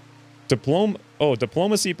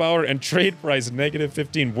 diplomacy power, and trade price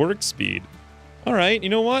 -15 work speed. All right, you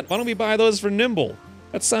know what? Why don't we buy those for Nimble?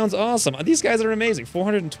 That sounds awesome. These guys are amazing.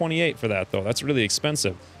 428 for that, though. That's really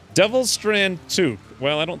expensive. Devil's Strand Toque.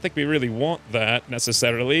 Well, I don't think we really want that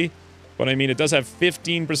necessarily. But I mean, it does have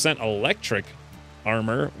 15% electric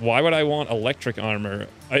armor. Why would I want electric armor?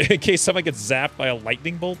 In case someone gets zapped by a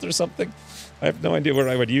lightning bolt or something? I have no idea where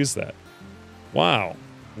I would use that. Wow.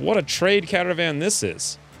 What a trade caravan this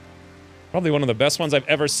is. Probably one of the best ones I've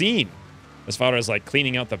ever seen. As far as, like,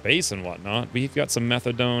 cleaning out the base and whatnot. We've got some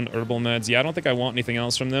methadone, herbal meds. Yeah, I don't think I want anything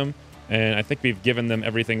else from them. And I think we've given them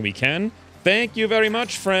everything we can. Thank you very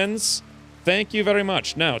much, friends. Thank you very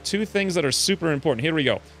much. Now, 2 things that are super important. Here we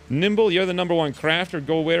go. Nimble, you're the #1 crafter.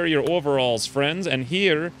 Go wear your overalls, friends. And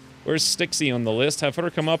here, where's Stixie on the list? Have her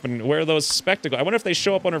come up and wear those spectacles. I wonder if they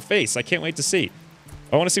show up on her face. I can't wait to see.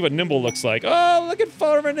 I want to see what Nimble looks like. Oh, look at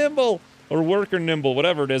Farmer Nimble. Or Worker Nimble,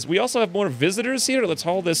 whatever it is. We also have more visitors here. Let's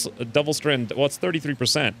haul this Devil Strand. Well, it's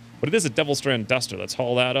 33%. But it is a Devil Strand Duster. Let's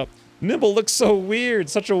haul that up. Nimble looks so weird.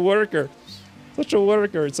 Such a worker. Such a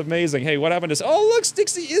worker. It's amazing. Hey, what happened to... Oh, look,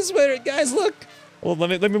 Stixie is wearing it. Guys, look. Well,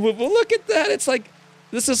 let me move. Well, look at that. It's like...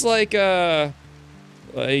 This is like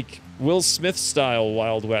Will Smith style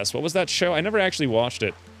Wild West. What was that show? I never actually watched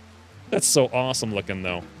it. That's so awesome looking,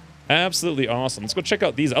 though. Absolutely awesome. Let's go check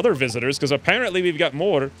out these other visitors, because apparently we've got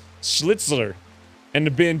more. Schlitzler and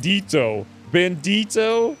Bandito.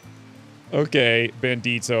 Bandito? Okay,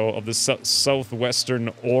 Bandito of the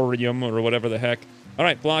Southwestern Orium, or whatever the heck. All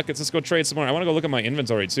right, Blockets, let's go trade some more. I want to go look at my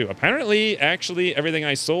inventory, too. Apparently, actually, everything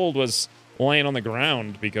I sold was laying on the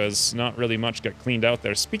ground, because not really much got cleaned out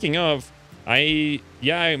there. Speaking of, I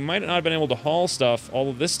might not have been able to haul stuff, all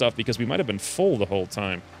of this stuff, because we might have been full the whole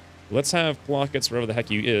time. Let's have Blockets, wherever the heck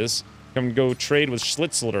he is, come go trade with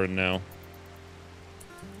Schlitzler now.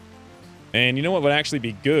 And you know what would actually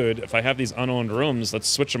be good? If I have these unowned rooms, let's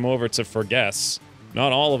switch them over to for guests.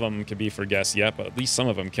 Not all of them can be for guests yet, but at least some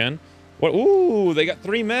of them can. What? Ooh, they got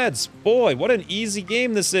 3 meds. Boy, what an easy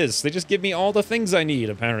game this is. They just give me all the things I need,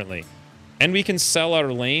 apparently. And we can sell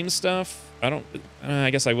our lame stuff. I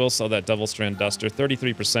guess I will sell that Devil Strand Duster.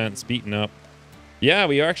 33%, it's beaten up. Yeah,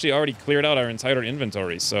 we actually already cleared out our entire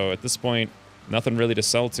inventory, so at this point, nothing really to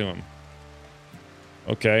sell to him.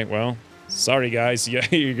 Okay, well, sorry guys, yeah,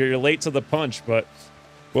 you're late to the punch, but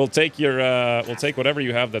we'll take we'll take whatever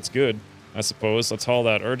you have that's good, I suppose. Let's haul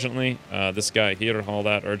that urgently. This guy here, haul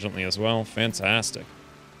that urgently as well. Fantastic.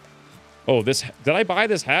 Oh, did I buy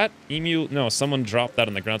this hat? Emu? No, someone dropped that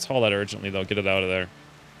on the ground. Let's haul that urgently, though. Get it out of there.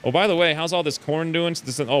 Oh, by the way, how's all this corn doing?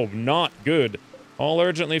 Oh, not good. Haul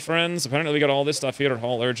urgently, friends. Apparently we got all this stuff here.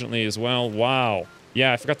 Haul urgently as well. Wow.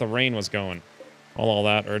 Yeah, I forgot the rain was going. Haul all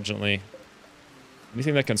that urgently.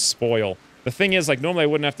 Anything that can spoil. The thing is, like, normally I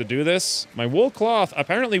wouldn't have to do this. My wool cloth,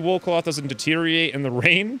 apparently wool cloth doesn't deteriorate in the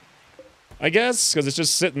rain. I guess, because it's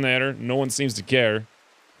just sitting there. No one seems to care.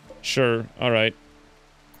 Sure. All right.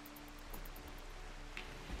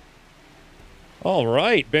 All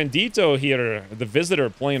right. Bandito here, the visitor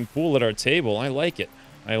playing pool at our table. I like it.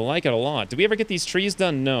 I like it a lot. Did we ever get these trees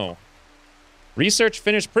done? No. Research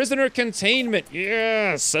finished. Prisoner containment.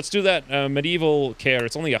 Yes. Let's do that medieval care.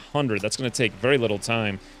 It's only 100. That's going to take very little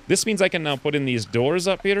time. This means I can now put in these doors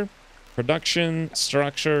up here. Production,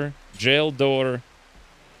 structure, jail door.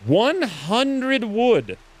 100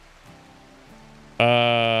 wood.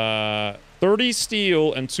 30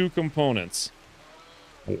 steel and 2 components.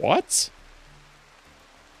 What?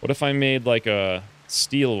 What if I made like a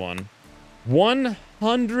steel one?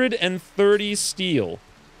 130 steel.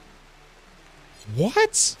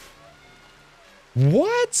 What?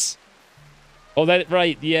 What? Oh, that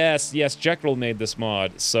right. Yes, yes. Jekyll made this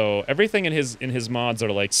mod, so everything in his mods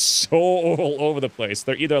are like so all over the place.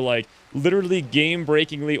 They're either like literally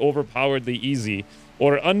game-breakingly overpoweredly easy,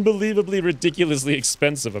 or unbelievably ridiculously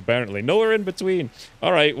expensive. Apparently, nowhere in between.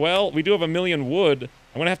 All right. Well, we do have 1,000,000 wood.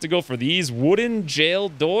 I'm gonna have to go for these wooden jail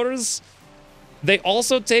doors. They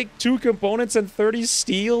also take 2 components and 30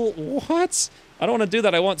 steel. What? I don't want to do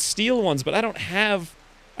that. I want steel ones, but I don't have...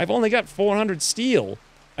 I've only got 400 steel.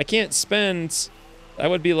 I can't spend... That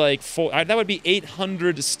would be like... that would be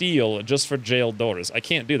 800 steel just for jail doors. I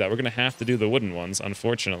can't do that. We're going to have to do the wooden ones,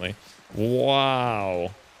 unfortunately.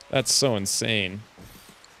 Wow. That's so insane.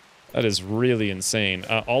 That is really insane.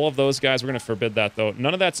 All of those guys, we're going to forbid that, though.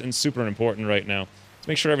 None of that's super important right now. Let's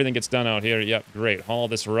make sure everything gets done out here. Yep, great. Haul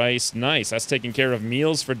this rice. Nice. That's taking care of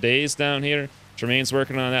meals for days down here. Tremaine's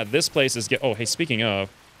working on that. This place is... Oh, hey, speaking of,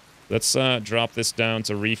 let's drop this down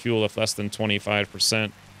to refuel if less than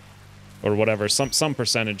 25%. Or whatever. Some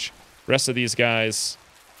percentage. Rest of these guys...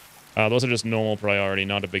 Those are just normal priority,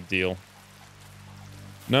 not a big deal.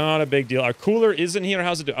 Not a big deal. Our cooler isn't here.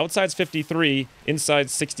 How's it do? Outside's 53, inside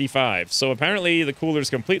 65. So apparently the cooler's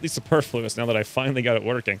completely superfluous now that I finally got it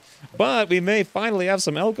working. But we may finally have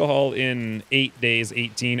some alcohol in 8 days,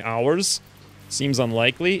 18 hours. Seems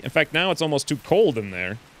unlikely. In fact, now it's almost too cold in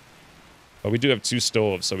there. But we do have 2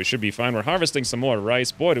 stoves, so we should be fine. We're harvesting some more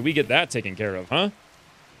rice. Boy, did we get that taken care of, huh?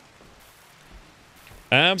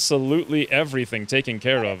 Absolutely everything taken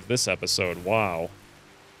care of this episode. Wow.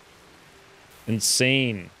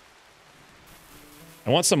 Insane. I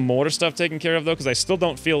want some mortar stuff taken care of, though, because I still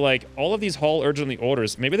don't feel like all of these haul urgently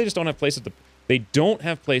orders, maybe they just don't have places to... They don't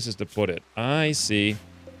have places to put it. I see.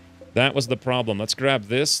 That was the problem. Let's grab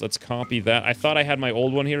this. Let's copy that. I thought I had my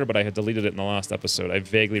old one here, but I had deleted it in the last episode. I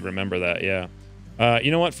vaguely remember that, yeah.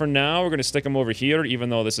 You know what? For now, we're going to stick them over here, even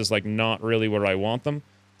though this is, like, not really where I want them.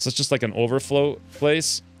 So it's just like an overflow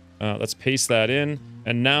place. Let's paste that in.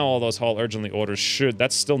 And now all those haul urgently orders should...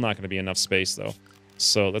 That's still not going to be enough space, though.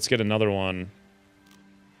 So let's get another one.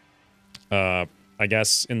 I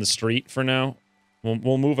guess in the street for now.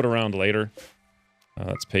 We'll move it around later.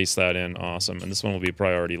 Let's paste that in. Awesome. And this one will be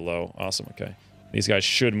priority low. Awesome. Okay. These guys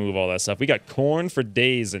should move all that stuff. We got corn for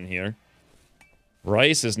days in here.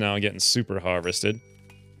 Rice is now getting super harvested.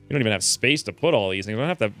 We don't even have space to put all these things. We don't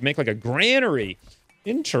have to make like a granary.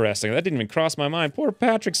 Interesting. That didn't even cross my mind. Poor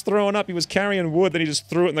Patrick's throwing up. He was carrying wood, then he just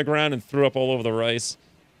threw it in the ground and threw up all over the rice.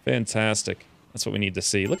 Fantastic. That's what we need to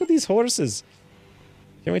see. Look at these horses.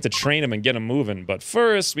 Can't wait to train them and get them moving. But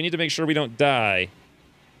first, we need to make sure we don't die.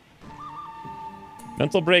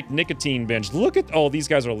 Mental break, nicotine binge. Look at... Oh, these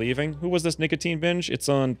guys are leaving. Who was this nicotine binge? It's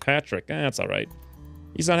on Patrick. That's all right.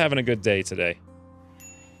 He's not having a good day today.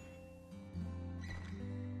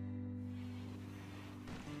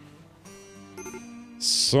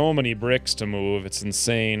 So many bricks to move. It's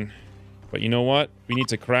insane. But you know what? We need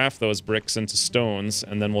to craft those bricks into stones,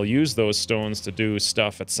 and then we'll use those stones to do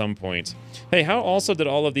stuff at some point. Hey, how also did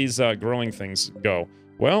all of these growing things go?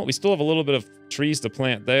 Well, we still have a little bit of trees to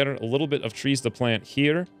plant there, a little bit of trees to plant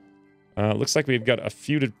here. Looks like we've got a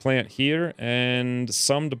few to plant here, and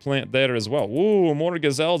some to plant there as well. Ooh, more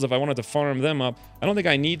gazelles if I wanted to farm them up. I don't think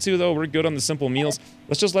I need to, though. We're good on the simple meals.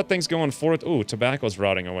 Let's just let things go in forth. Ooh, tobacco's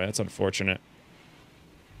rotting away. That's unfortunate.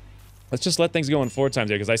 Let's just let things go in 4 times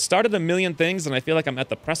here, because I started a million things, and I feel like I'm at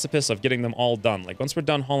the precipice of getting them all done. Like, once we're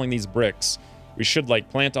done hauling these bricks, we should, like,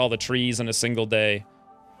 plant all the trees in a single day,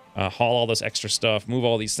 haul all this extra stuff, move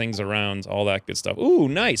all these things around, all that good stuff. Ooh,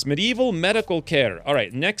 nice. Medieval medical care. All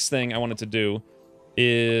right, next thing I wanted to do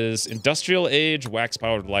is industrial age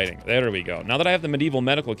wax-powered lighting. There we go. Now that I have the medieval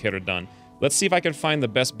medical care done, let's see if I can find the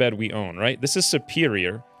best bed we own, right? This is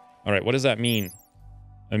superior. All right, what does that mean?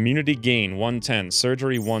 Immunity gain, 110.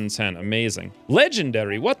 Surgery, 110. Amazing.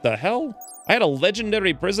 Legendary, what the hell? I had a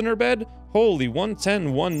legendary prisoner bed? Holy,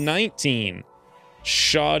 110, 119.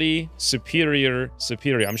 Shoddy, superior,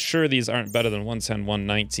 superior. I'm sure these aren't better than 110,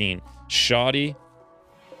 119. Shoddy,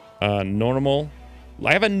 normal.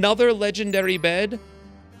 I have another legendary bed?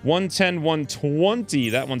 110, 120.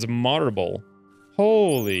 That one's marble.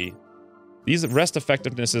 Holy. These rest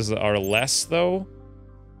effectivenesses are less, though.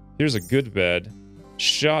 Here's a good bed.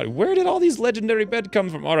 Shot. Where did all these legendary beds come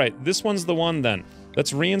from? All right, this one's the one then.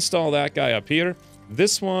 Let's reinstall that guy up here.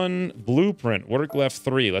 This one, blueprint, work left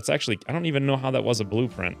 3. Let's actually, I don't even know how that was a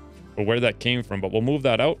blueprint or where that came from, but we'll move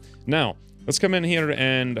that out. Now, let's come in here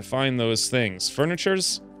and find those things.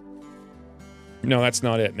 Furnitures? No, that's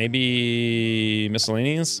not it. Maybe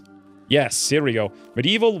miscellaneous? Yes, here we go.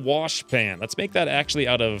 Medieval wash pan. Let's make that actually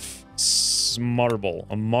out of marble.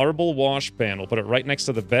 A marble wash pan. We'll put it right next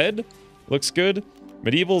to the bed. Looks good.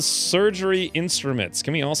 Medieval surgery instruments.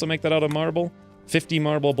 Can we also make that out of marble? 50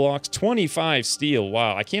 marble blocks, 25 steel.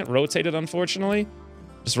 Wow, I can't rotate it, unfortunately.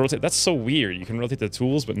 Just rotate. That's so weird. You can rotate the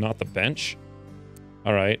tools, but not the bench.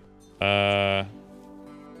 All right. I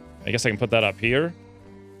guess I can put that up here,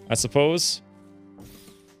 I suppose.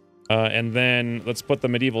 And then let's put the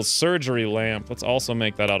medieval surgery lamp. Let's also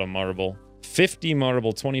make that out of marble. 50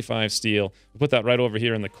 marble, 25 steel. We'll put that right over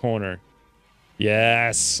here in the corner.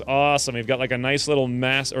 Yes, awesome. We've got like a nice little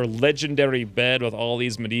legendary bed with all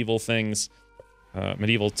these medieval things.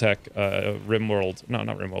 Medieval tech, Rimworld. No,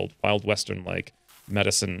 not Rimworld. Wild Western, like,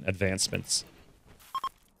 medicine advancements.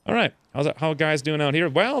 All right. How are guys doing out here?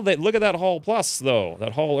 Well, look at that haul plus, though.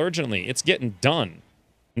 That haul urgently. It's getting done.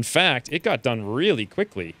 In fact, it got done really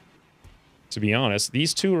quickly, to be honest.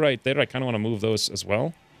 These two right there, I kind of want to move those as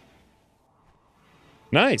well.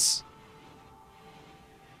 Nice.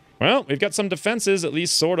 Well, we've got some defenses, at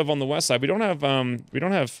least sort of, on the west side. We don't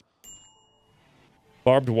have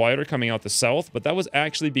barbed wire coming out the south, but that was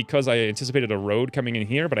actually because I anticipated a road coming in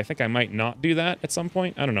here, but I think I might not do that at some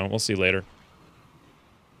point. I don't know. We'll see later.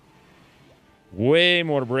 Way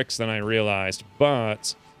more bricks than I realized,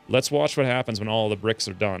 but let's watch what happens when all the bricks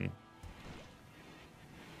are done.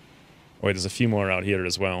 Oh, wait, there's a few more out here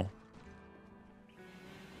as well.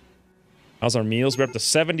 How's our meals? We're up to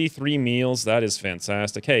 73 meals. That is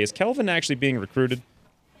fantastic. Hey, is Kelvin actually being recruited?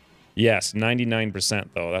 Yes, 99%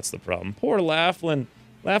 though. That's the problem. Poor Laughlin.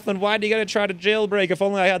 Laughlin, why do you gotta try to jailbreak? If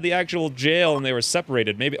only I had the actual jail and they were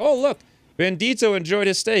separated. Maybe. Oh, look. Bandito enjoyed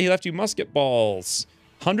his stay. He left you musket balls.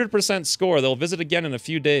 100% score. They'll visit again in a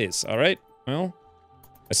few days. All right. Well,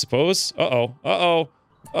 I suppose. Uh-oh. Uh-oh.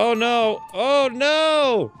 Oh, no. Oh,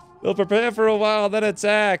 no. They'll prepare for a while, then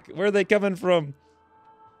attack. Where are they coming from?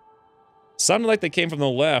 Sounded like they came from the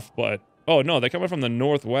left, but... Oh, no, they're coming from the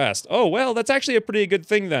northwest. Oh, well, that's actually a pretty good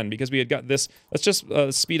thing then, because we had got this... Let's just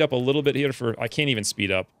speed up a little bit here for... I can't even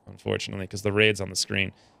speed up, unfortunately, because the raid's on the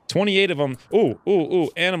screen. 28 of them. Ooh, ooh, ooh.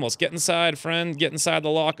 Animals, get inside, friend. Get inside the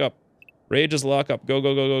lockup. Rage's lockup. Go,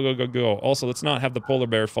 go, go, go, go, go, go. Also, let's not have the polar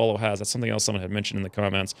bear follow Has. That's something else someone had mentioned in the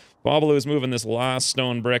comments. Babalu is moving this last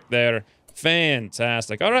stone brick there.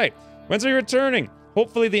 Fantastic. All right. When's he returning?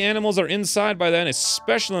 Hopefully the animals are inside by then,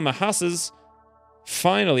 especially my husses.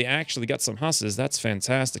 Finally, actually got some husses. That's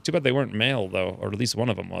fantastic. Too bad they weren't male, though, or at least one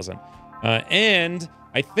of them wasn't. And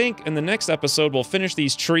I think in the next episode, we'll finish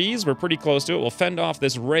these trees. We're pretty close to it. We'll fend off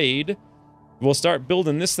this raid. We'll start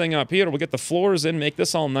building this thing up here. We'll get the floors in, make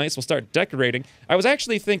this all nice. We'll start decorating. I was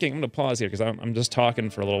actually thinking... I'm going to pause here because I'm just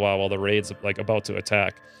talking for a little while the raid's, like, about to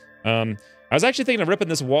attack. I was actually thinking of ripping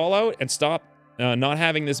this wall out and stop not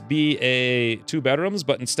having this be a 2 bedrooms,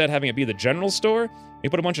 but instead having it be the general store. You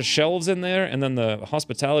put a bunch of shelves in there, and then the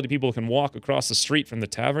hospitality people can walk across the street from the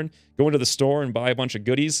tavern, go into the store and buy a bunch of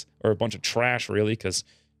goodies, or a bunch of trash, really, because,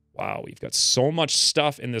 wow, we've got so much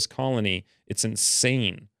stuff in this colony. It's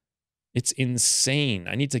insane. It's insane.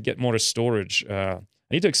 I need to get more storage. I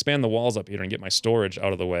need to expand the walls up here and get my storage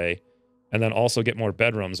out of the way, and then also get more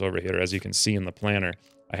bedrooms over here, as you can see in the planner.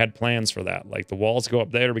 I had plans for that. Like, the walls go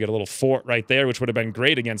up there. We got a little fort right there, which would have been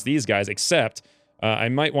great against these guys, except I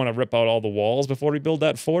might want to rip out all the walls before we build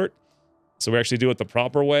that fort. So we actually do it the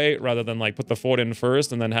proper way, rather than, like, put the fort in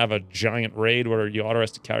first and then have a giant raid where Yoda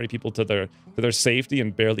has to carry people to their safety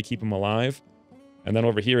and barely keep them alive. And then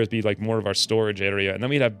over here would be, like, more of our storage area. And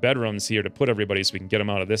then we'd have bedrooms here to put everybody so we can get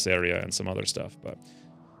them out of this area and some other stuff. But,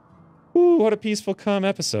 ooh, what a peaceful, calm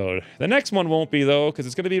episode. The next one won't be, though, because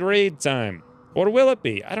it's going to be raid time. Or will it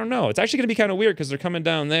be? I don't know. It's actually going to be kind of weird because they're coming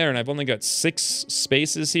down there and I've only got 6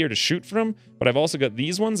 spaces here to shoot from, but I've also got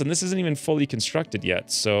these ones and this isn't even fully constructed yet,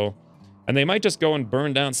 so... And they might just go and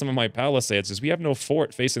burn down some of my palisades because we have no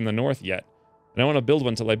fort facing the north yet. And I want to build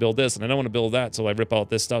one until I build this, and I don't want to build that until I rip out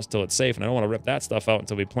this stuff till it's safe, and I don't want to rip that stuff out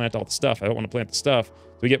until we plant all the stuff. I don't want to plant the stuff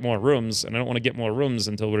till we get more rooms, and I don't want to get more rooms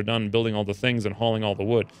until we're done building all the things and hauling all the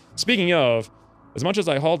wood. Speaking of, as much as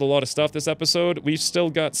I hauled a lot of stuff this episode, we've still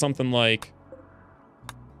got something like...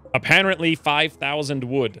 apparently 5,000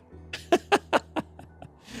 wood.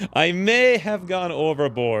 I may have gone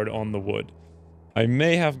overboard on the wood. I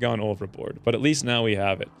may have gone overboard, but at least now we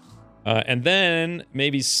have it. And then,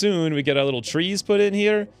 maybe soon, we get our little trees put in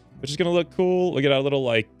here, which is going to look cool. We get our little,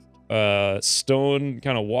 like, stone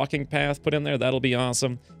kind of walking path put in there. That'll be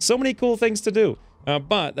awesome. So many cool things to do.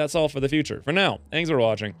 But that's all for the future. For now, thanks for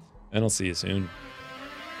watching, and I'll see you soon.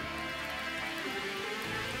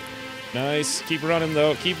 Nice. Keep running,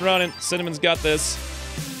 though. Keep running. Cinnamon's got this.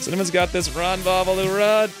 Cinnamon's got this. Run, Babalu,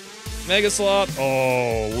 run. Mega Sloth.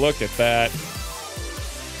 Oh, look at that.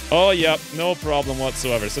 Oh, yep. No problem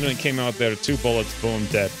whatsoever. Cinnamon came out there, 2 bullets, boom,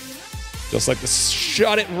 dead. Just like this.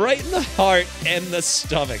 Shot it right in the heart and the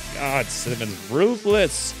stomach. God, Cinnamon's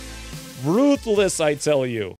ruthless. Ruthless, I tell you.